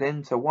folded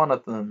into one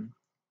of them.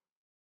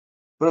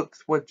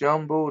 Books were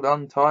jumbled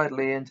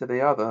untidily into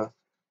the other.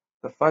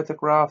 The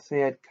photographs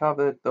had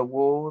covered the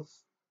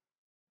walls,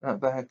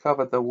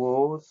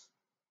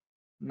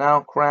 now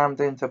crammed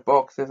into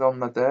boxes on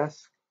the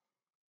desk.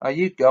 "Are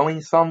you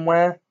going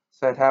somewhere?"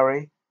 said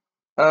Harry.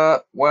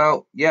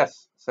 Well,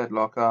 yes," said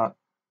Lockhart,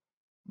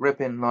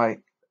 ripping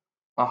like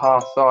a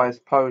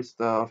half-sized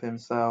poster of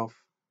himself.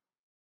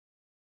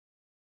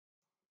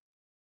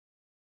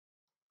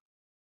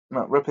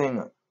 No, ripping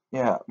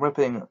a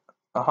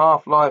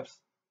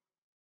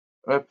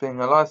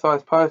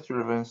life-size poster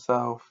of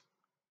himself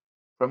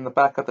from the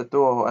back of the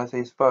door as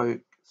he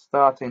spoke,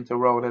 starting to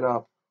roll it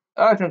up.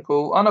 "Urgent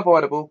call,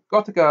 unavoidable,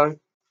 got to go."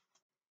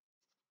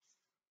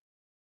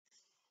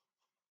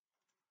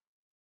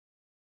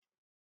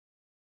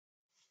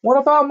 "What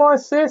about my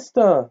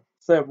sister?"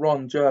 said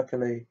Ron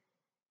jerkily.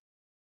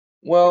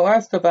 "Well,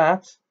 as to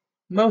that,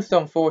 most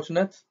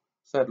unfortunate,"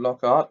 said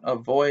Lockhart,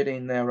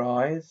 avoiding their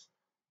eyes,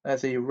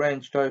 as he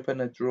wrenched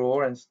open a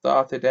drawer and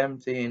started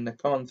emptying the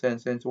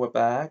contents into a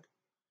bag.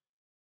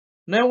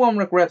 "No one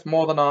regrets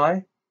more than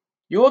I."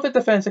 "You're the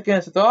Defense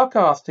Against the Dark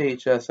Arts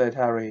teacher," said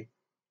Harry.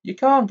 "You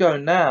can't go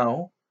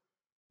now,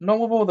 not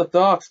with all the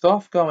dark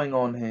stuff going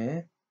on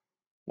here."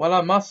 "Well,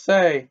 I must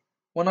say,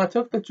 when I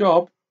took the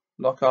job,"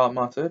 Lockhart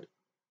muttered,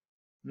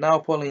 now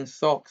pulling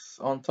socks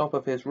on top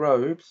of his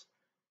robes,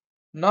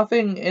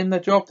 "nothing in the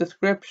job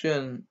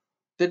description.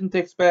 Didn't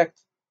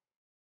expect—"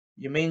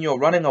 "You mean you're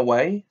running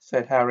away?"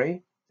 said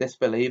Harry,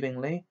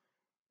 disbelievingly.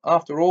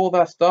 "After all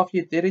that stuff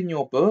you did in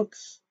your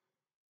books?"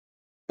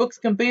 "Books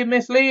can be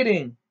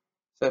misleading,"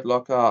 said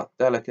Lockhart,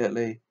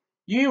 delicately.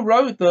 "You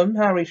wrote them,"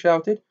 Harry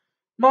shouted.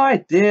 "My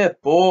dear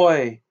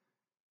boy,"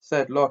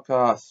 said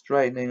Lockhart,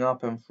 straightening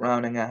up and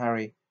frowning at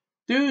Harry,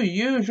 "do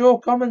use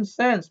your common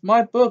sense.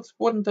 My books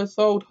wouldn't have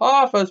sold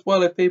half as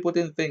well if people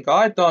didn't think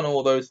I'd done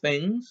all those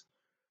things.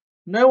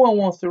 No one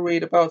wants to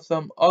read about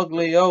some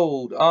ugly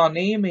old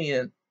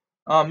Armenian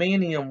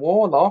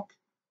warlock.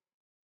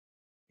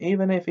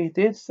 Even if he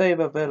did save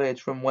a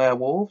village from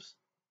werewolves,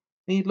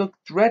 he'd look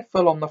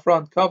dreadful on the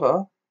front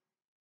cover.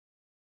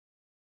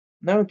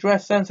 No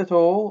dress sense at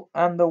all,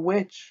 and the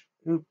witch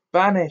who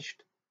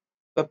banished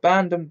the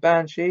Bandam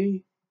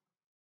Banshee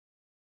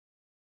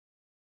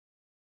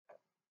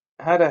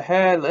had a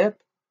hare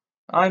lip.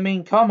 I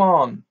mean, come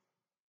on.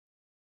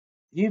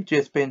 You've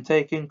just been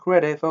taking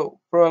credit for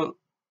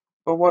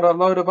what a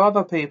load of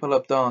other people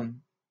have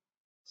done,"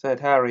 said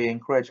Harry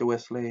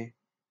incredulously.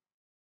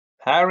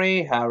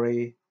 "Harry,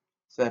 Harry,"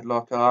 said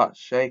Lockhart,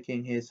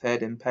 shaking his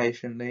head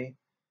impatiently.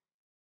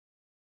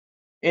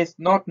 "It's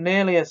not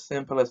nearly as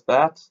simple as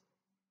that.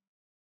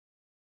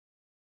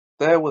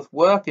 There was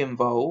work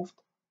involved.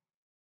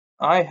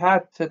 I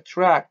had to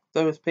track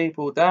those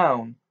people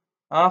down,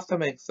 ask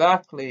them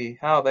exactly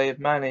how they've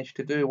managed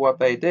to do what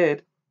they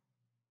did.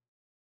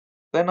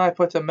 Then I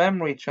put a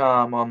memory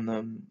charm on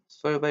them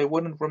so they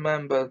wouldn't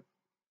remember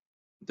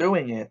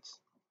doing it.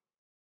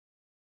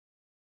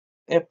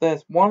 If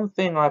there's one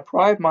thing I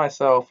pride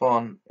myself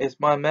on, it's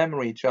my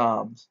memory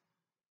charms.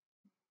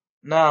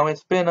 Now,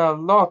 it's been a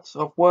lot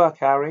of work,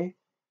 Harry.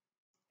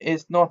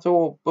 It's not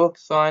all book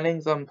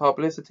signings and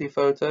publicity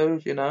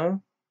photos, you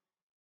know.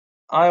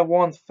 I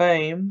want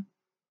fame.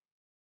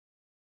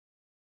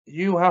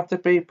 You have to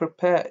be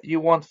prepared. You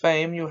want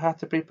fame, you have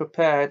to be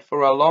prepared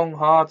for a long,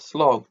 hard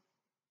slog."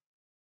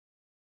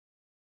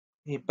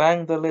 He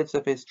banged the lids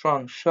of his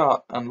trunk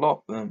shut and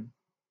locked them.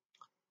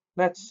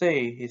 "Let's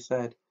see," he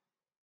said.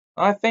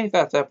 "I think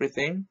that's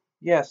everything.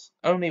 Yes,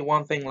 only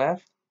one thing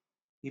left."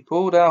 He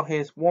pulled out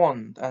his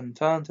wand and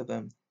turned to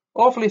them.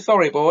 "Awfully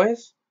sorry,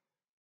 boys,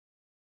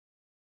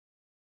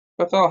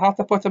 but I'll have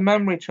to put a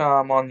memory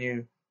charm on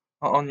you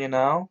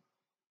now.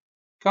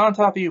 Can't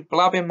have you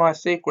blabbing my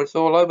secrets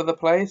all over the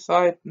place.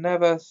 I'd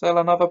never sell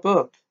another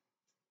book."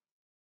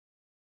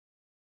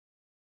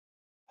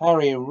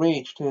 Harry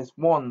reached his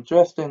wand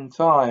just in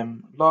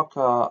time.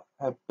 Lockhart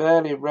had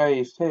barely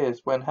raised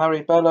his when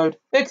Harry bellowed,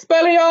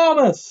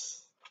 "Expelliarmus!"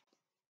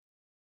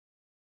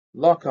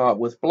 Lockhart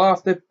was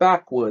blasted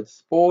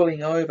backwards,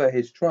 falling over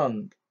his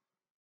trunk.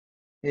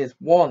 His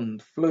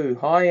wand flew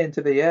high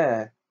into the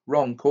air.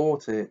 Ron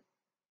caught it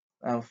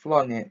and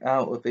flung it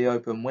out of the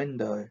open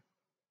window.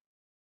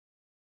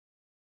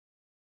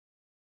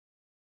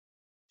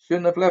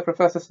 Shouldn't have let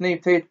Professor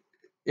Snape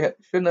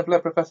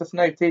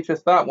teach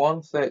us that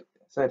one," said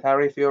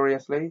Harry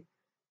furiously,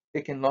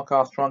 kicking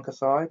Lockhart's trunk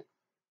aside.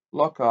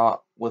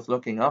 Lockhart was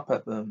looking up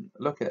at him,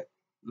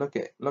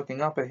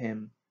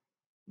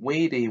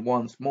 weedy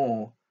once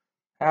more.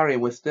 Harry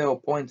was still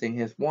pointing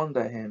his wand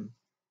at him.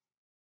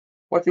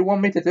 What do you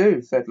want me to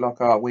do? Said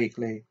Lockhart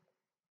weakly.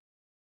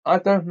 I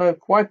don't know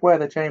quite where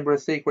the Chamber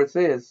of Secrets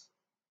is.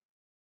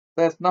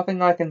 There's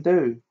nothing I can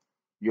do.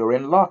 You're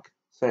in luck,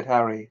 said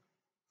Harry,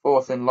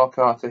 forcing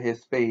Lockhart to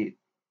his feet.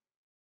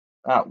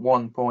 At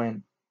one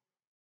point,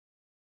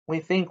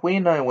 we think we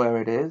know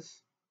where it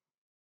is,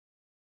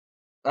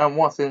 and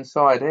what's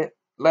inside it.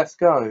 Let's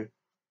go.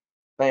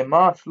 They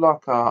marched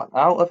Lockhart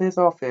out of his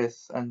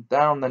office and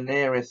down the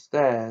nearest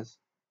stairs,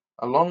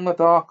 along the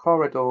dark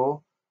corridor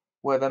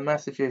where the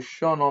messages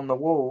shone on the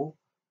wall,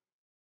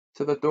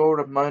 to the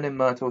door of Moaning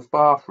Myrtle's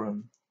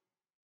bathroom.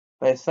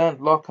 They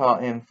sent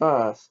Lockhart in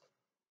first.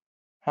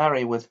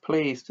 Harry was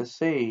pleased to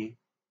see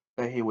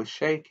that he was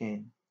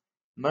shaking.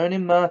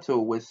 Moaning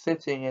Myrtle was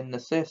sitting in the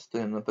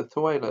cistern of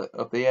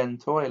the end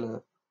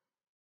toilet.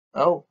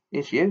 Oh,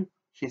 it's you,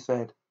 she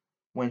said,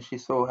 when she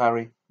saw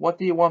Harry. What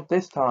do you want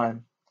this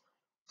time?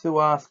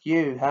 To ask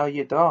you how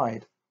you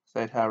died,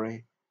 said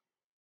Harry.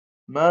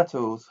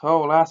 Myrtle's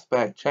whole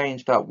aspect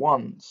changed at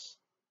once.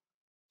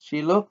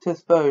 She looked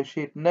as though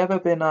she'd never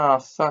been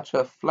asked such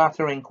a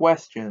flattering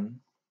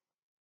question.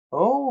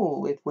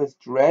 Oh, it was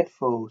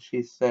dreadful,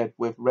 she said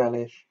with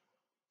relish.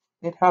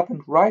 It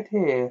happened right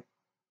here.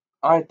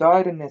 I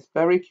died in this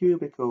very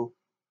cubicle.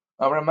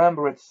 I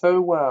remember it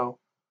so well.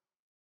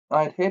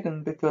 I'd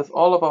hidden because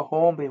Oliver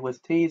Hornby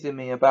was teasing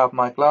me about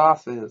my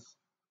glasses.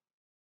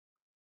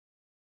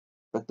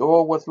 The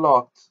door was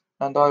locked,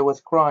 and I was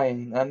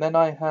crying, and then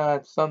I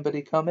heard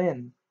somebody come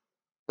in.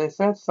 They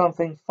said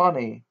something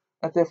funny,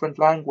 a different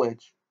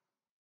language.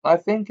 I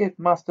think it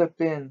must have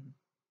been.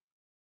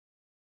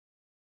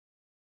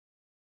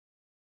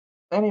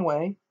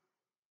 Anyway,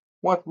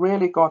 what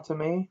really got to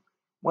me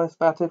was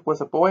that it was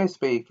a boy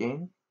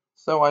speaking,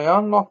 so I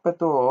unlocked the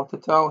door to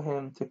tell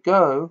him to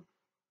go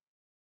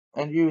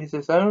and use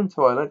his own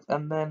toilet,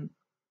 and then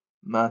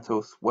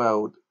Myrtle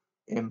swelled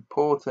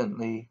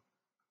importantly,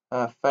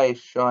 her face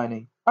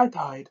shining. I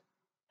died.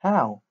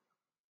 How?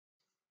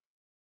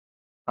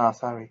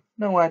 Asked Harry.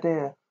 No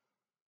idea,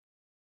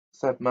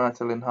 said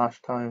Myrtle in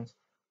hushed tones.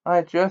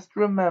 I just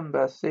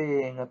remember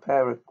seeing a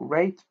pair of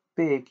great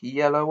big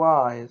yellow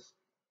eyes.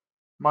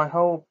 My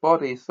whole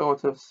body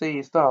sort of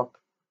seized up,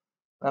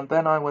 and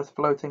then I was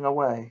floating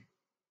away.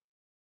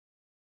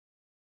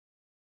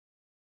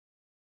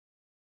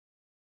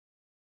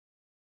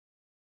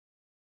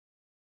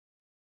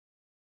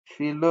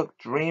 She looked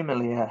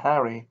dreamily at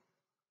Harry.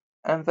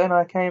 And then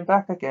I came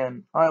back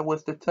again. I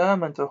was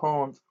determined to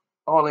haunt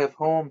Olive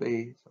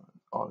Hornby.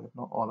 Olive,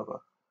 not Oliver.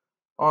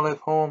 Olive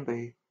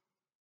Hornby.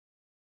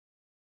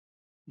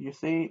 You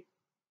see?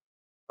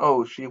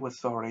 Oh, she was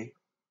sorry.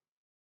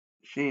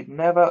 She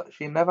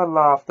never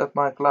laughed at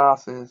my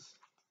glasses.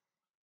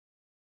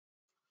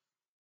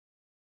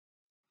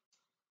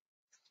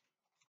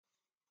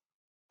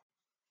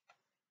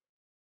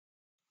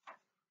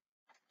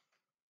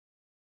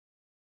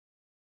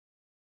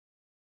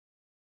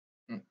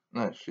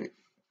 No,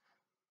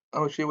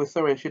 she was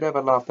sorry. She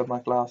never laughed at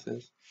my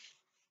glasses.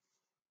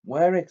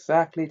 Where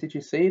exactly did you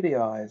see the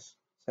eyes?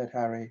 Said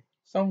Harry.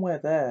 Somewhere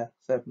there,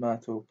 said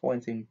Myrtle,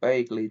 pointing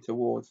vaguely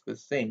towards the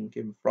sink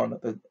in front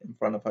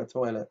of her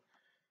toilet.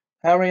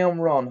 Harry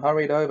and Ron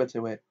hurried over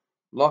to it.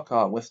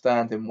 Lockhart was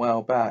standing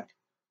well back,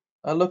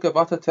 a look of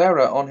utter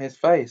terror on his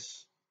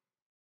face.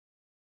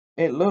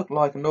 It looked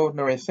like an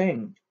ordinary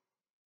sink.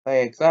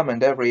 They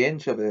examined every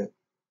inch of it,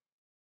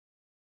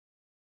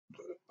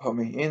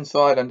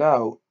 inside and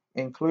out,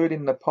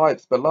 including the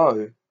pipes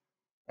below.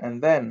 And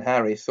then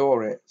Harry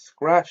saw it.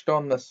 Scratched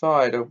on the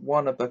side of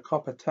one of the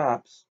copper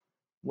taps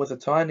was a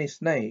tiny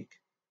snake.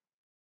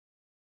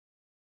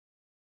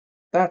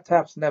 That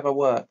tap's never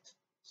worked,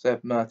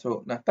 said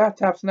Myrtle. No, that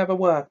tap's never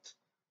worked,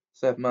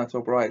 said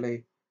Myrtle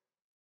brightly,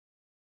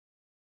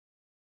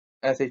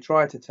 as he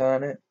tried to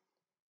turn it.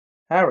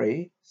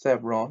 Harry,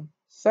 said Ron,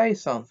 say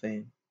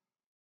something.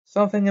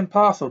 Something in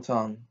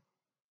Parseltongue.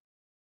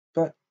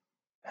 But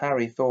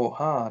Harry thought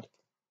hard.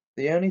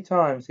 The only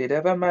times he'd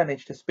ever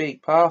managed to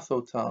speak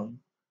Parseltongue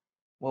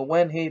were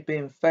when he'd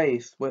been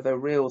faced with a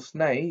real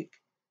snake.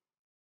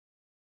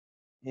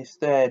 He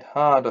stared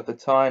hard at the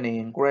tiny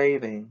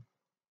engraving,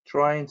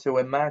 trying to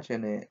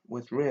imagine it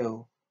was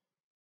real.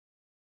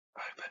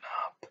 Open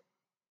up,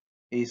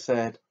 he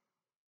said.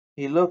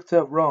 He looked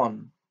at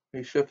Ron,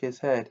 who shook his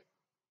head.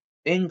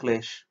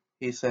 English,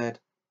 he said.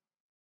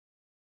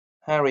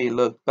 Harry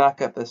looked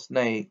back at the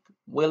snake,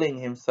 willing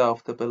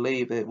himself to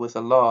believe it was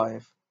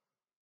alive.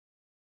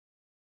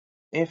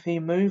 If he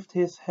moved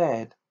his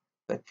head,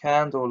 the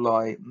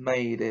candlelight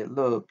made it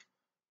look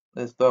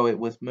as though it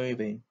was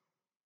moving.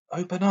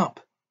 Open up,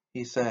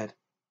 he said.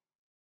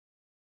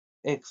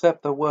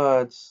 Except the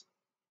words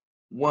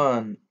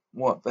weren't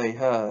what they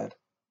heard.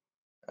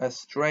 A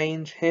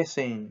strange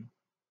hissing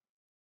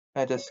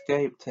had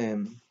escaped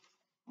him.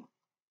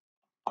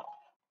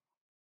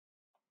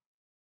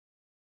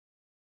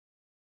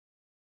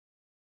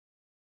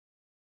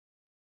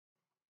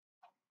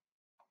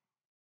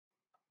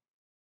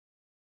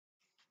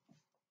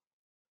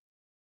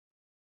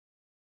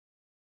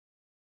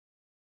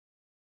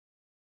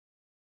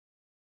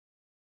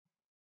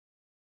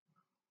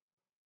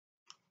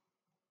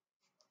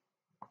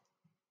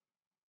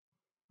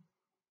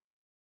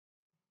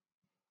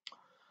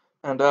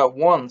 and at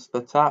once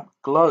the tap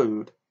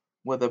glowed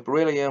with a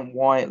brilliant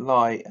white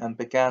light and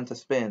began to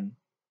spin.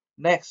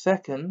 Next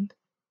second,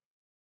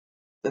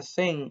 the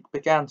sink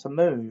began to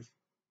move.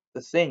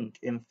 The sink,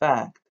 in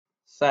fact,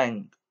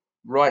 sank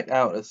right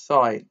out of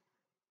sight,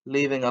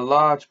 leaving a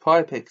large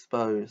pipe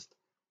exposed,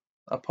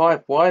 a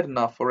pipe wide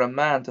enough for a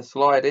man to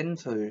slide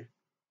into.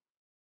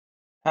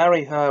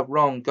 Harry heard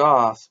Ron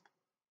gasp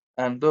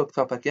and looked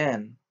up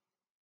again.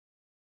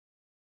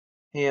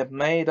 He had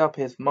made up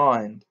his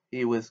mind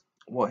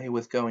what he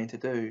was going to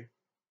do.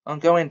 "I'm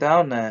going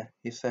down there,"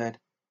 he said.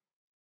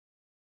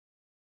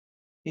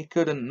 He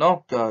couldn't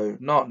not go,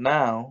 not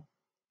now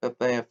that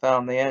they had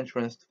found the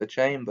entrance to the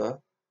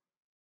chamber.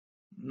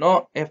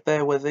 Not if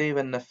there was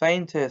even the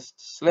faintest,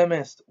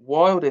 slimmest,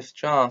 wildest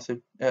chance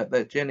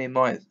that Ginny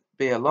might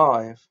be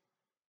alive.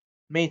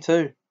 "Me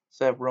too,"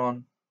 said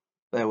Ron.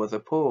 There was a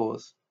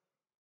pause.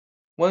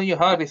 "Well, you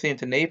hardly seem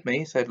to need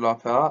me," said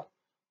Lockhart,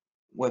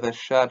 with a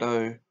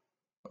shadow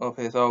of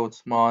his old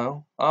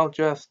smile. "I'll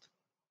just—"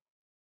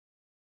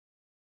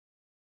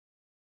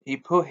 He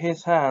put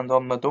his hand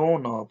on the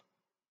doorknob,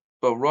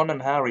 but Ron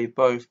and Harry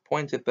both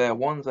pointed their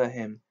wands at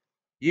him.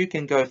 "You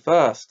can go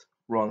first,"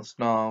 Ron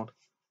snarled.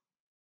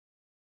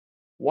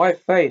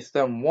 White-faced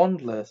and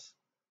wandless,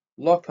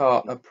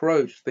 Lockhart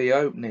approached the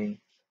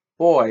opening.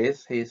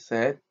 "Boys," he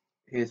said,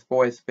 his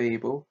voice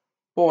feeble,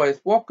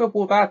 "boys, what good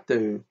will that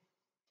do?"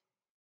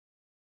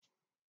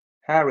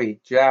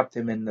 Harry jabbed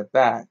him in the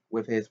back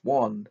with his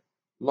wand.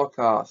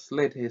 Lockhart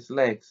slid his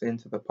legs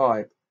into the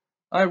pipe.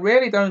 "I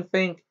really don't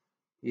think—"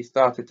 he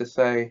started to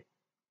say,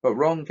 but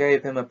Ron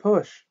gave him a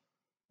push,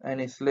 and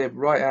he slid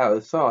right out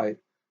of sight.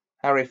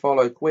 Harry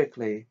followed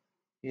quickly.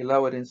 He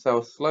lowered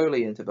himself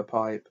slowly into the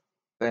pipe,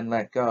 then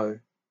let go.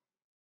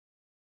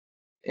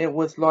 It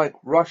was like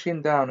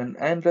rushing down an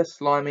endless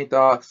slimy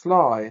dark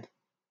slide.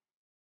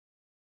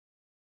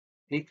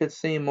 He could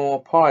see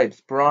more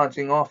pipes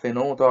branching off in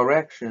all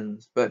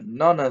directions, but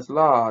none as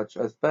large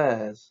as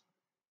theirs,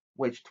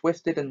 which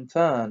twisted and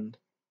turned,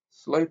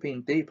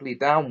 sloping deeply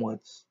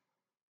downwards.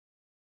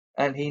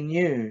 And he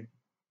knew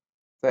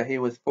that he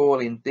was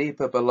falling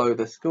deeper below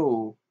the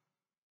school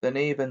than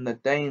even the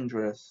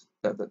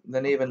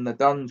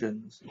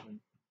dungeons.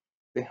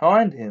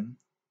 Behind him,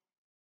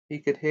 he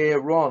could hear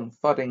Ron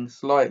thudding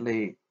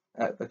slightly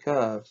at the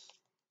curves.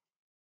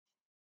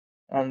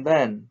 And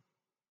then,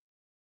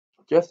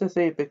 just as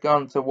he'd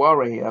begun to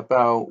worry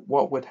about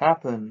what would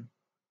happen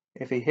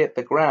if he hit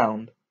the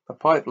ground, the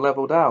pipe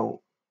leveled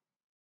out,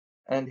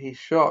 and he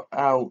shot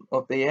out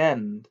of the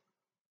end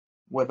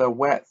with a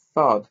wet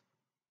thud,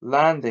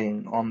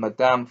 landing on the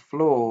damp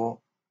floor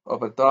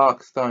of a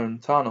dark stone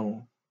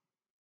tunnel.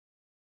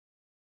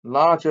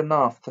 Large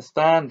enough to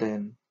stand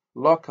in,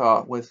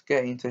 Lockhart was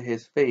getting to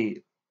his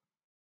feet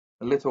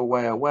a little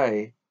way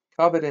away,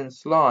 covered in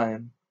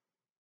slime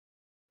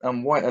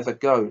and white as a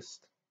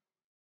ghost.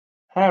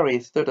 Harry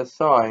stood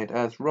aside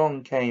as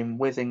Ron came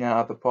whizzing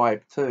out of the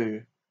pipe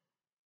too.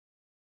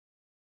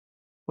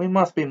 "We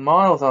must be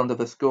miles under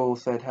the school,"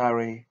 said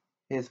Harry,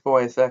 his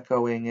voice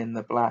echoing in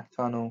the black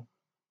tunnel.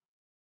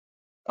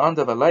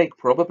 "Under the lake,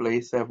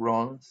 probably," said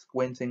Ron,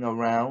 squinting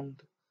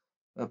around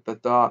at the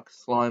dark,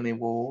 slimy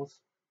walls.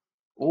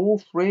 All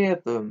three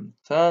of them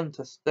turned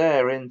to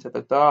stare into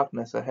the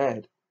darkness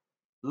ahead.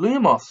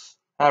 "Lumos!"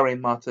 Harry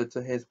muttered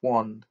to his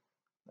wand,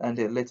 and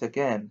it lit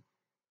again.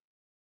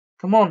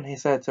 "Come on," he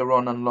said to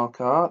Ron and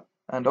Lockhart,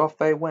 and off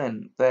they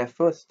went, their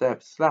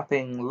footsteps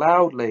slapping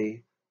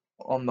loudly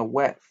on the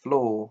wet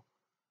floor.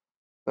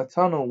 The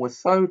tunnel was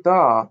so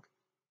dark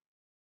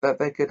that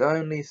they could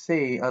only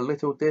see a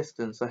little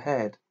distance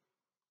ahead.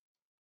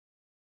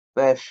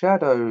 Their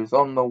shadows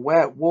on the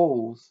wet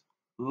walls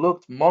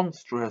looked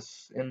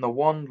monstrous in the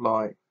wand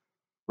light.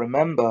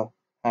 "Remember,"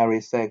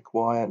 Harry said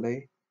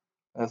quietly,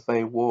 as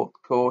they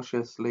walked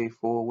cautiously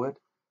forward,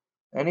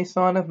 "any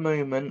sign of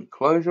movement,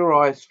 close your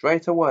eyes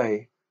straight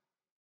away."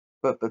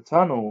 But the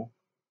tunnel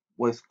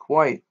was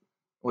quiet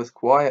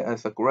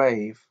as a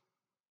grave,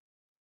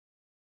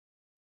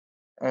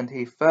 and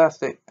the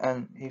first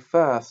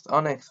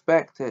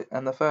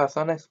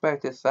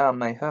unexpected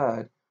sound they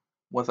heard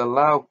was a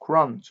loud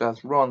crunch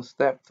as Ron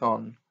stepped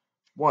on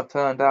what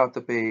turned out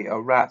to be a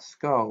rat's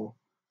skull.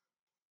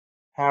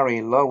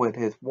 Harry lowered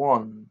his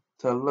wand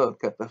to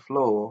look at the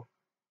floor,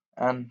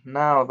 and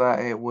now that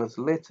it was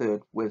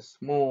littered with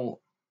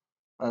small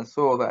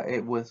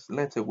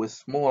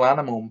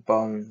animal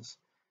bones,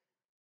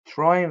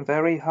 trying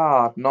very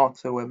hard not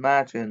to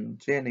imagine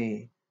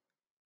Ginny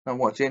and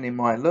what Ginny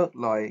might look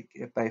like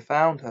if they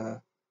found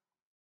her.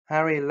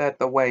 Harry led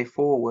the way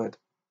forward,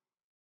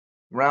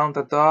 round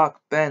a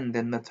dark bend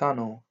in the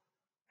tunnel.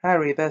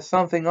 "Harry, there's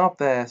something up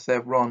there,"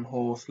 said Ron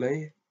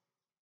hoarsely.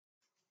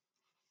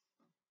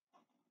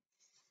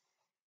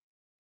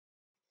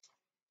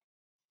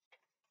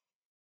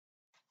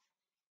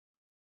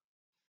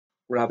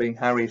 Grabbing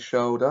Harry's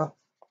shoulder.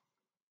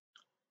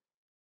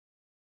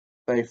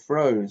 They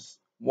froze,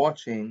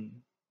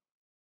 watching.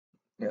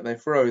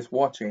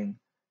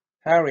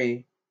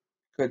 Harry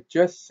could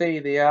just see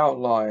the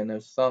outline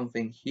of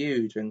something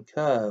huge and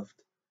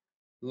curved,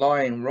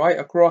 lying right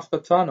across the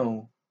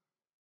tunnel.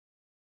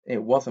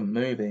 It wasn't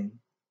moving.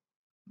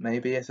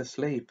 Maybe it's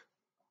asleep,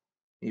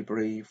 he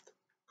breathed,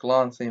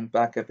 glancing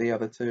back at the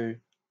other two.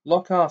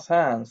 Lockhart's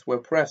hands were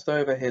pressed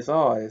over his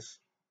eyes.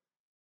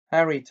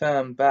 Harry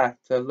turned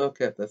back to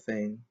look at the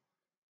thing,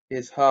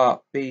 his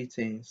heart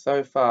beating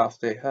so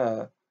fast it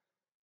hurt.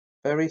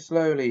 Very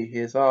slowly,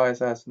 his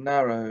eyes as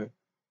narrow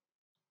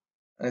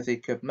as he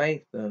could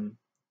make them,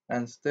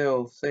 and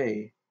still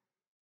see,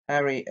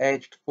 Harry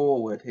edged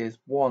forward, his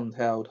wand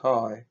held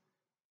high.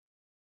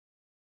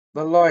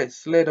 The light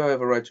slid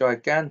over a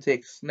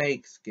gigantic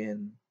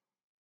snakeskin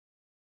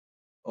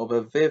of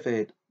a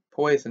vivid,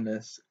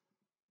 poisonous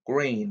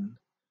green,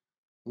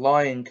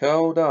 lying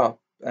curled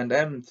up and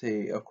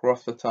empty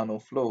across the tunnel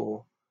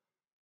floor.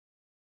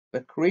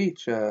 The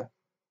creature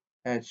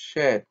had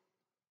shed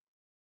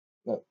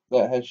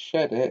that had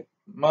shed it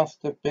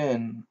must have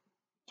been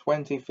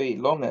 20 feet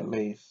long at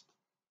least.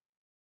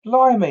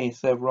 Blimey,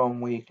 said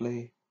Ron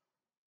weakly.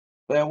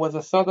 There was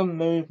a sudden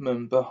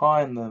movement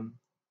behind them.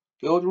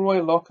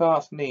 Gilderoy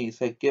Lockhart's knees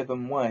had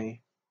given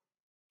way.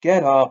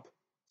 Get up,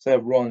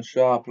 said Ron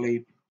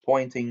sharply,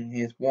 pointing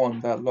his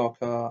wand at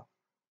Lockhart.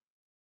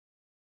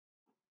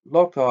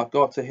 Lockhart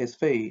got to his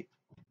feet.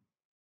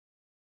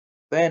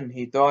 Then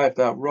he dived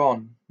at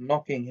Ron,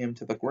 knocking him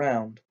to the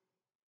ground.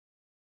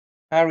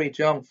 Harry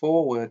jumped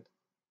forward,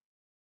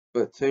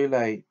 but too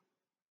late.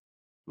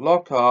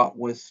 Lockhart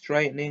was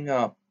straightening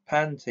up,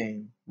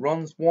 panting,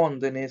 Ron's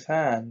wand in his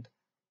hand,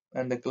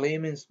 and a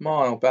gleaming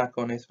smile back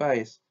on his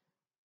face.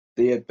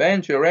 The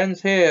adventure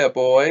ends here,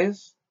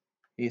 boys,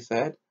 he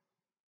said.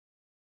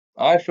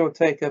 I shall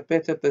take a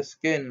bit of the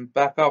skin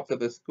back up to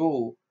the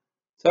school,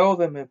 tell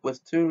them it was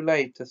too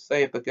late to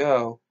save the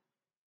girl,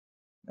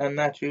 and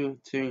that you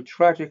two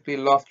tragically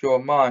lost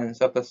your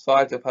minds at the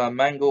sight of her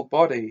mangled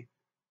body.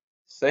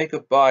 Say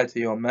goodbye to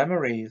your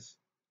memories.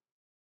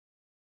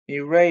 He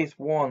raised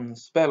one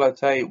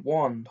spellotape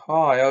wand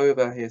high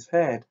over his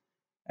head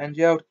and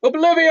yelled,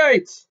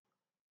 Obliviate!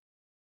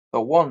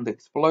 The wand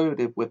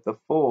exploded with the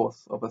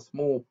force of a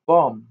small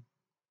bomb.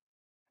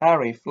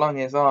 Harry flung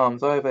his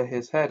arms over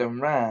his head and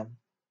ran,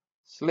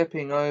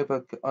 slipping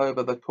over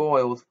the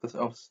coils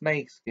of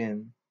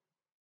snakeskin,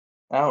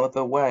 out of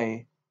the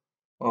way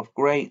of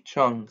great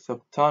chunks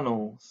of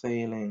tunnel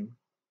ceiling,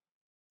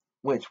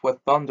 which were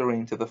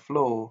thundering to the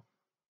floor.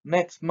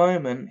 Next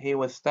moment he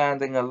was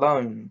standing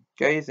alone,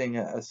 gazing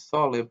at a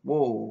solid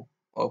wall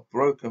of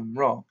broken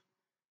rock.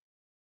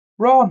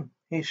 Ron!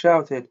 He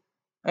shouted.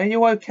 Are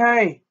you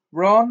okay?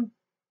 Ron?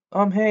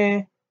 I'm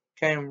here,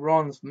 came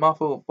Ron's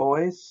muffled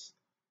voice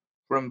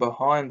from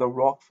behind the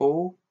rock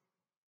fall.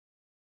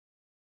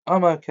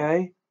 I'm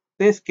okay.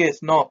 This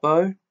kid's not,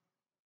 though.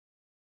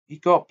 He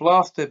got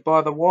blasted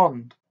by the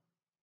wand.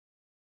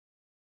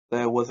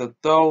 There was a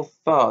dull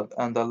thud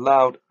and a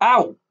loud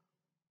ow!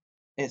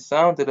 It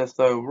sounded as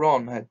though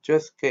Ron had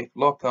just kicked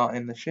Lockhart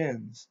in the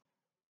shins.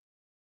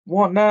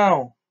 What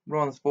now?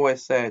 Ron's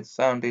voice said,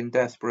 sounding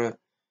desperate.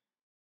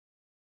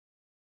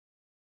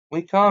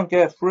 We can't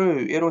get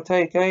through. It'll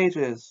take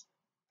ages.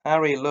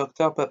 Harry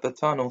looked up at the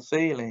tunnel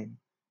ceiling.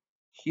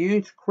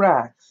 Huge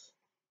cracks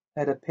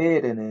had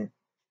appeared in it.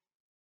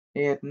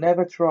 He had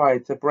never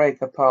tried to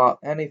break apart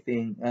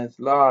anything as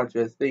large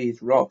as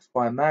these rocks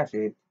by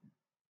magic,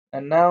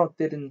 and now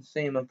didn't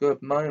seem a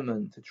good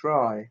moment to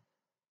try.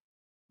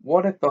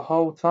 What if the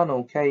whole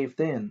tunnel caved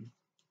in?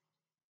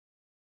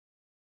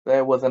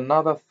 There was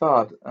another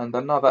thud and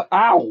another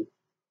ow!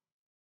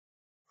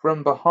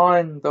 From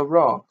behind the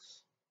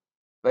rocks.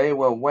 They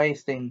were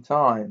wasting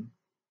time.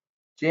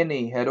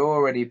 Ginny had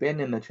already been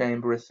in the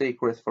Chamber of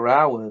Secrets for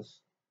hours.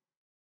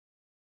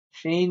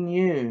 She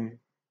knew.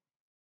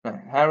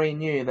 Harry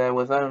knew there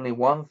was only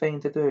one thing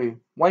to do.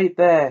 Wait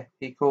there,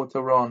 he called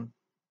to Ron.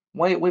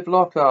 Wait with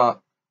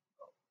Lockhart.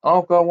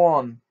 I'll go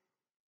on.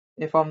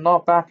 If I'm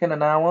not back in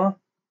an hour.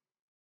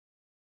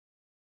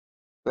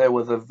 There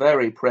was a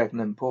very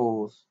pregnant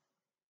pause.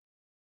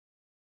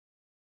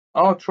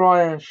 I'll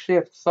try and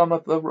shift some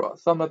of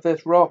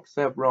this rock,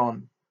 said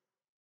Ron.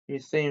 He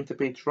seemed to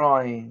be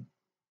trying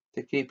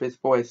to keep his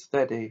voice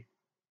steady.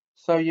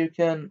 So you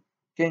can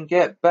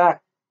get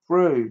back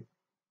through.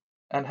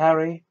 And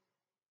Harry?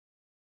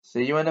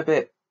 See you in a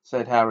bit,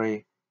 said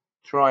Harry,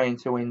 trying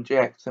to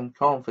inject some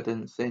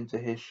confidence into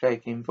his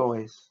shaking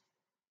voice.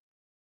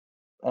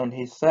 And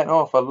he set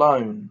off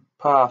alone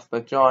past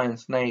the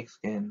giant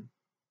snakeskin.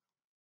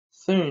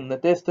 Soon the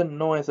distant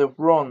noise of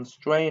Ron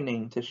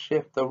straining to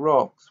shift the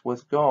rocks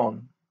was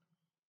gone.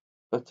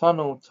 The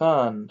tunnel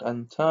turned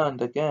and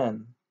turned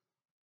again.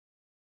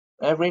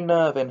 Every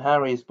nerve in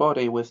Harry's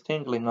body was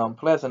tingling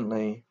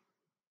unpleasantly.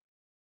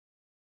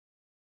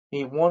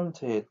 He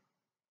wanted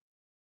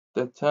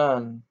the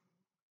tunnel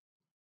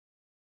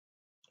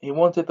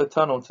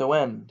to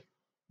end,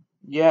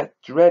 yet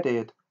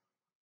dreaded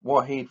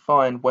what he'd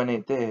find when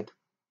it did.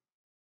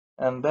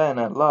 And then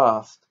at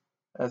last,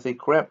 as he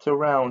crept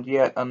around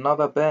yet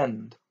another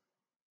bend,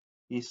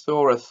 he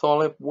saw a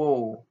solid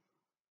wall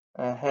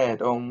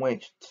ahead on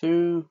which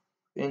two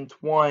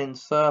entwined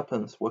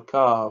serpents were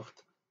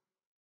carved.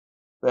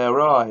 their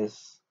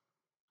eyes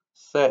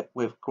set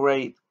with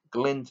great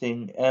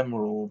glinting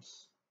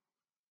emeralds.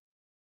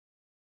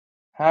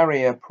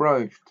 Harry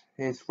approached,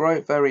 his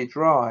throat very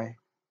dry.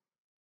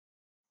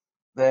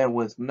 There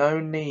was no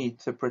need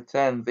to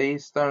pretend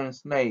these stone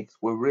snakes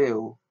were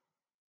real.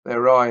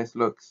 Their eyes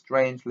looked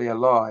strangely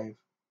alive.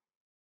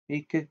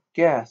 He could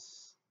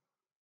guess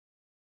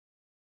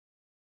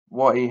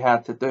what he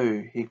had to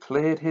do. He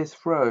cleared his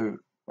throat,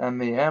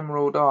 and the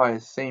emerald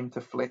eyes seemed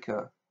to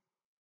flicker.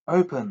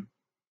 "Open,"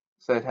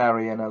 said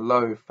Harry in a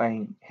low,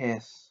 faint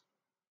hiss.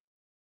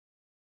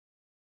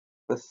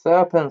 The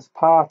serpents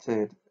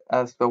parted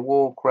as the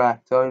wall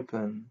cracked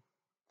open.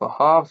 The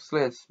half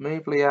slid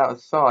smoothly out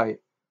of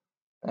sight,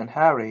 and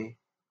Harry,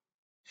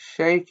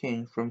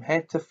 shaking from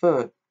head to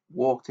foot,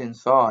 walked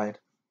inside.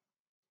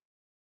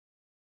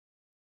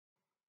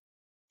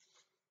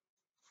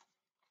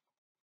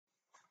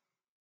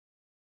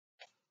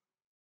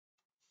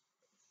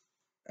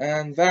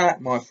 And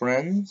that, my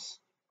friends,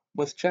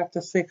 was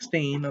chapter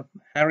 16 of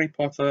Harry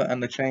Potter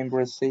and the Chamber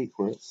of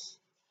Secrets.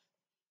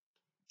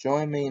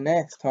 Join me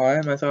next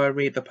time as I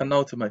read the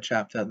penultimate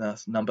chapter,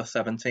 that's number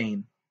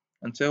 17.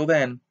 Until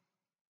then,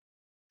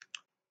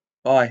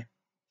 bye.